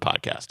the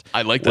podcast.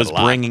 I like that a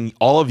lot. Bringing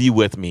all of you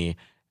with me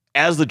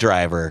as the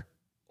driver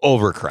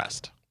over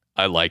crest.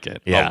 I like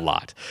it a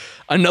lot.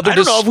 I don't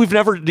know if we've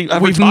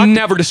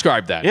never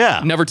described that.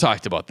 Yeah. Never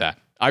talked about that.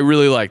 I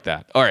really like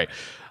that. All right.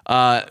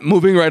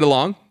 Moving right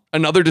along.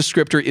 Another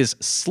descriptor is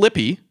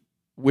slippy,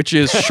 which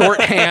is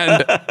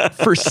shorthand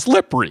for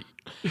slippery,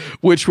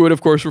 which would,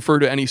 of course, refer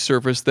to any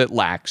surface that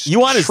lacks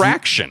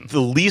traction. The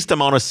least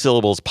amount of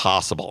syllables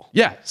possible.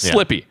 Yeah,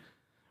 slippy. Yeah.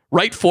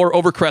 Right 4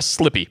 over crest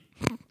slippy.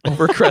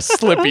 Over crest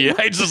slippy.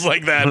 I just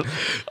like that.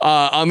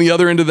 On the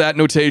other end of that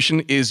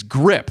notation is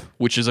grip,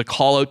 which is a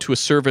call out to a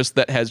surface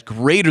that has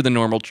greater than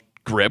normal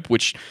grip,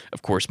 which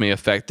of course may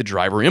affect the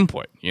driver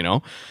input,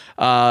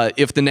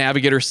 If the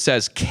navigator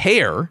says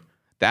care,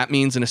 that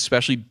means an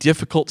especially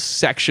difficult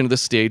section of the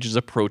stage is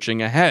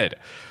approaching ahead.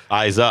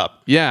 Eyes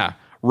up. Yeah.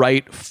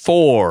 Right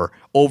 4,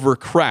 over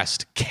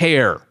crest,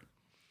 care.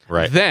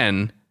 Right.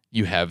 Then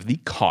you have the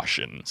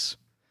cautions.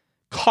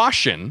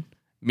 Caution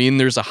mean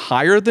there's a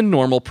higher than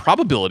normal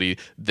probability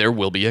there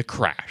will be a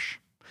crash.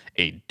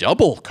 A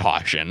double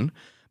caution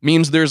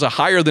means there's a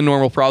higher than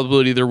normal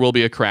probability there will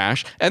be a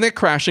crash, and that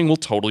crashing will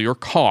total your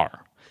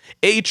car.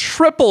 A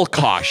triple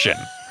caution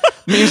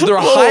means there's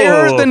a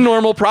higher than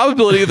normal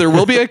probability there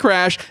will be a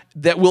crash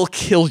that will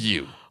kill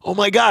you. Oh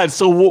my God.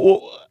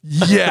 So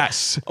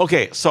yes.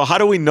 Okay, so how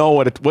do we know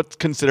what's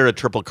considered a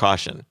triple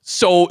caution?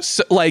 So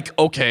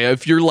okay,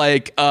 if you're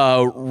right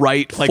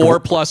 4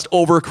 plus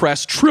over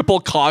crest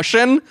triple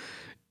caution,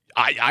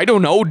 I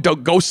don't know,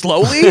 go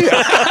slowly.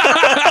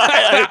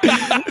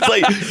 It's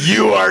like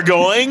you are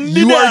going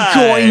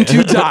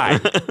to die.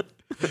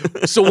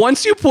 So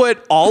once you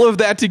put all of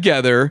that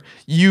together,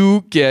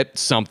 you get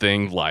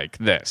something like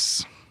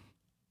this.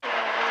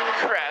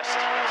 Crest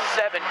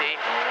 70.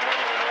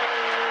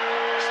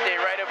 Stay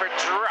right over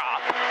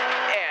drop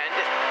and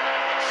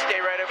stay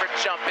right over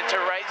jump into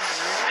right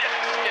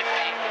 50.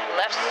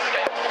 Left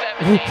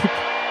 70.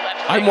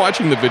 I'm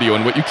watching the video,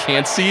 and what you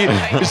can't see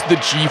is the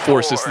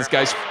G-forces this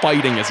guy's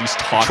fighting as he's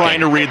talking. Trying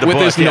to read the with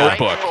book, his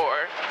notebook.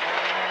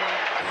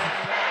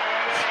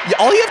 Yeah,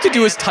 all you have to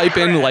do is type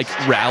in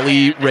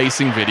rally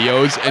racing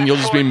videos, and you'll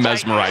just be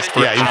mesmerized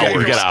for hours.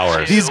 You get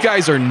hours. These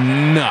guys are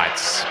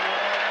nuts.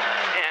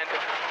 And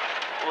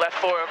left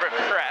 4 over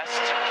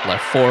crest.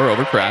 Left 4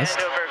 over crest.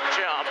 And over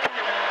jump.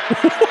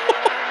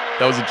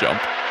 That was a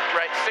jump.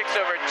 Right 6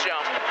 over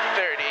jump.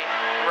 30.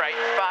 Right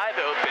 5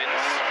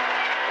 opens.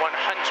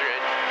 100.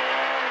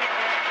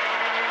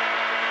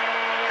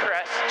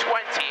 Crest 20.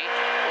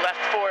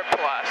 Left 4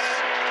 plus.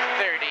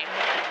 30.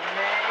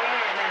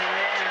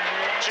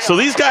 So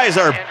these guys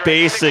are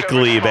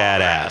basically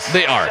badass.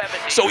 They are.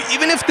 So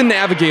even if the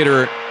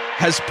navigator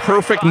has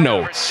perfect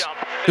notes,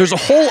 there's a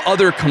whole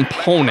other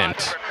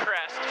component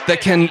that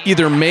can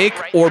either make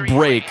or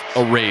break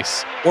a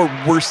race, or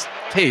worst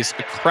case,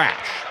 a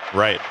crash.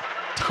 Right.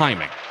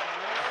 Timing.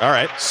 All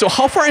right. So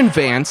how far in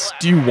advance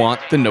do you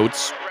want the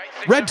notes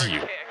read to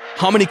you?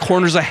 How many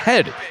corners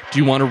ahead do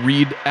you want to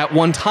read at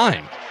one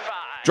time?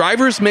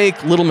 Drivers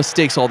make little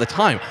mistakes all the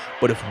time,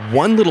 but if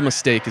one little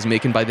mistake is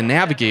made by the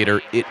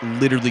navigator, it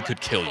literally could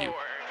kill you.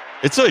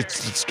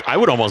 I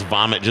would almost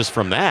vomit just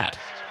from that.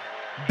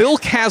 Bill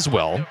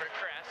Caswell,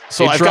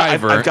 so I've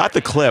got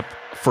the clip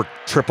for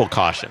triple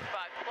caution.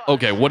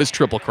 Okay, what does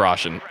triple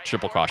caution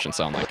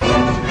sound like? We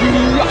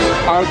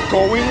are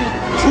going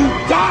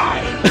to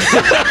die.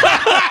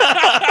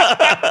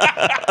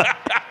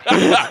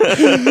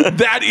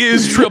 That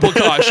is triple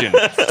caution,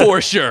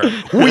 for sure.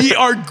 We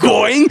are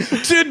going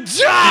to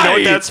die. You know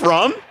what that's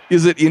from?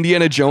 Is it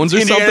Indiana Jones or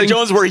something? Indiana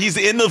Jones, where he's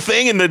in the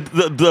thing and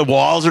the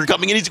walls are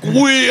coming in.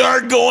 We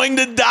are going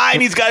to die.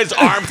 And he's got his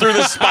arm through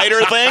the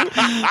spider thing.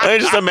 I'm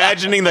just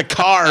imagining the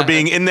car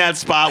being in that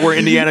spot where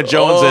Indiana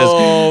Jones is.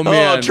 Oh,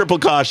 man. Oh, triple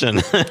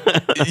caution.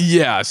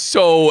 Yeah,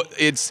 so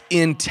it's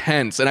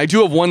intense. And I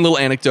do have one little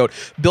anecdote.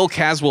 Bill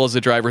Caswell, as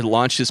a driver,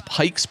 launched his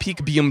Pikes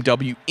Peak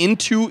BMW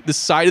into the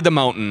side of the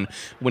mountain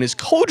when his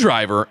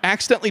co-driver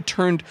accidentally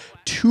turned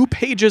 2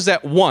 pages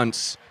at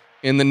once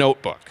in the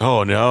notebook.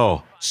 Oh,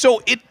 no.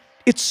 So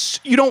it's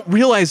you don't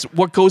realize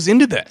what goes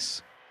into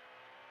this.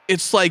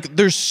 It's like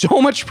there's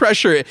so much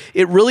pressure.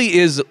 It really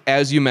is,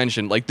 as you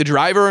mentioned, like the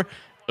driver,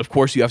 of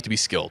course, you have to be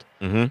skilled.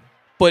 Mm-hmm.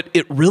 But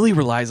it really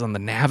relies on the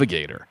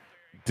navigator.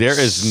 There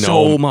is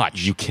so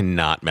much. You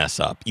cannot mess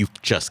up. You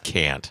just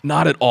can't.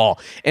 Not at all.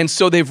 And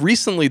so they've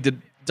recently, the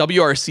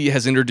WRC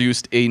has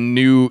introduced a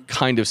new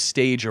kind of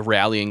stage of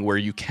rallying where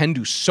you can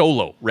do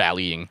solo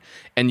rallying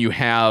and you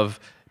have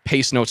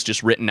pace notes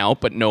just written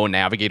out, but no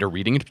navigator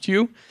reading it to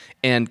you.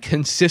 And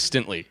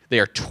consistently, they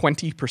are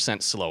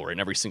 20% slower in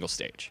every single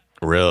stage.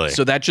 Really?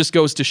 So that just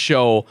goes to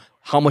show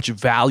how much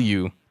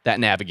value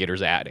that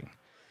navigator's adding.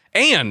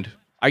 And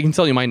I can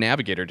tell you my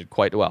navigator did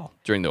quite well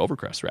during the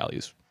Overcrest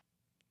rallies.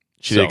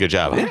 She did a good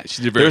job. Yeah,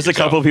 she did very There's good a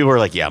couple job. of people who are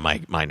like, yeah,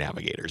 my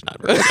navigator's not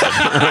very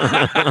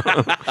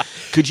good.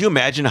 Could you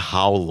imagine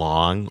how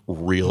long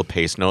real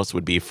pace notes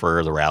would be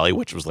for the rally,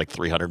 which was like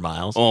 300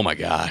 miles? Oh my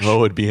gosh. Oh,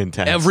 it would be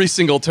intense. Every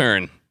single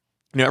turn.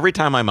 You know, every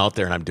time I'm out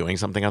there and I'm doing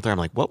something out there, I'm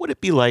like, what would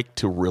it be like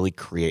to really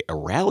create a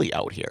rally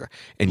out here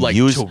and Like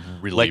use to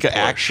really like an push.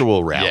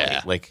 actual rally?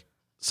 Yeah. Like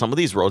some of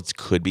these roads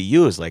could be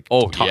used. Like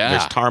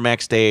there's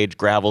tarmac stage,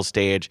 gravel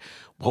stage.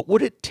 What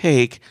would it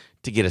take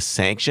to get a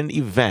sanctioned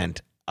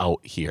event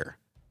out here?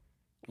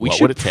 We What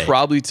should would it take?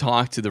 probably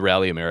talk to the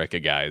Rally America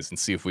guys and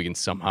see if we can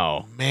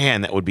somehow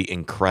Man, that would be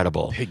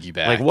incredible.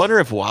 piggyback. Like, wonder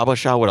if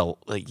Wabasha would,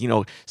 like, you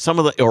know, some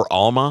of the, or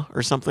Alma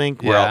or something,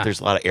 where Yeah. there's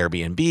a lot of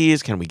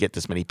Airbnbs. Can we get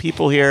this many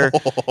people here?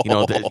 You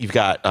know, you've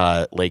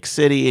got Lake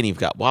City and you've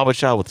got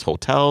Wabasha with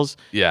hotels.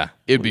 Yeah,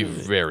 it'd be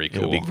very It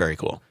cool. would be very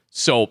cool.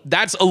 So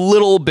that's a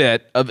little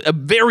bit of a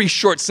very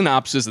short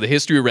synopsis of the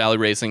history of rally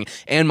racing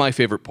and my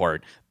favorite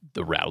part,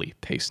 the rally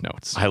pace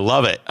notes. I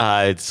love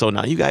it. So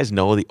now you guys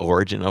know the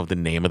origin of the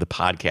name of the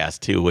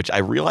podcast too, which I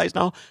realize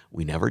now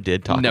we never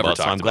did talk about.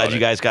 So I'm glad you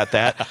guys got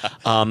that.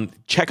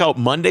 Check out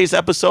Monday's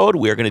episode.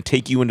 We are going to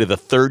take you into the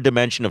third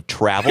dimension of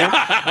travel,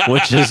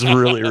 which is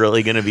really,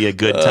 really going to be a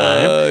good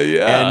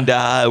time.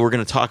 And we're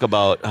going to talk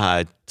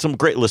about some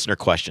great listener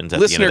questions at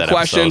the end of that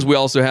questions. episode. We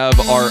also have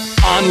our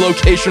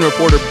on-location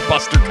reporter,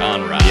 Buster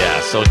Conrad. Yeah,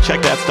 so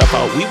check that stuff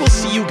out. We will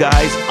see you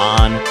guys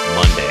on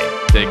Monday.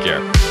 Take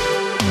care.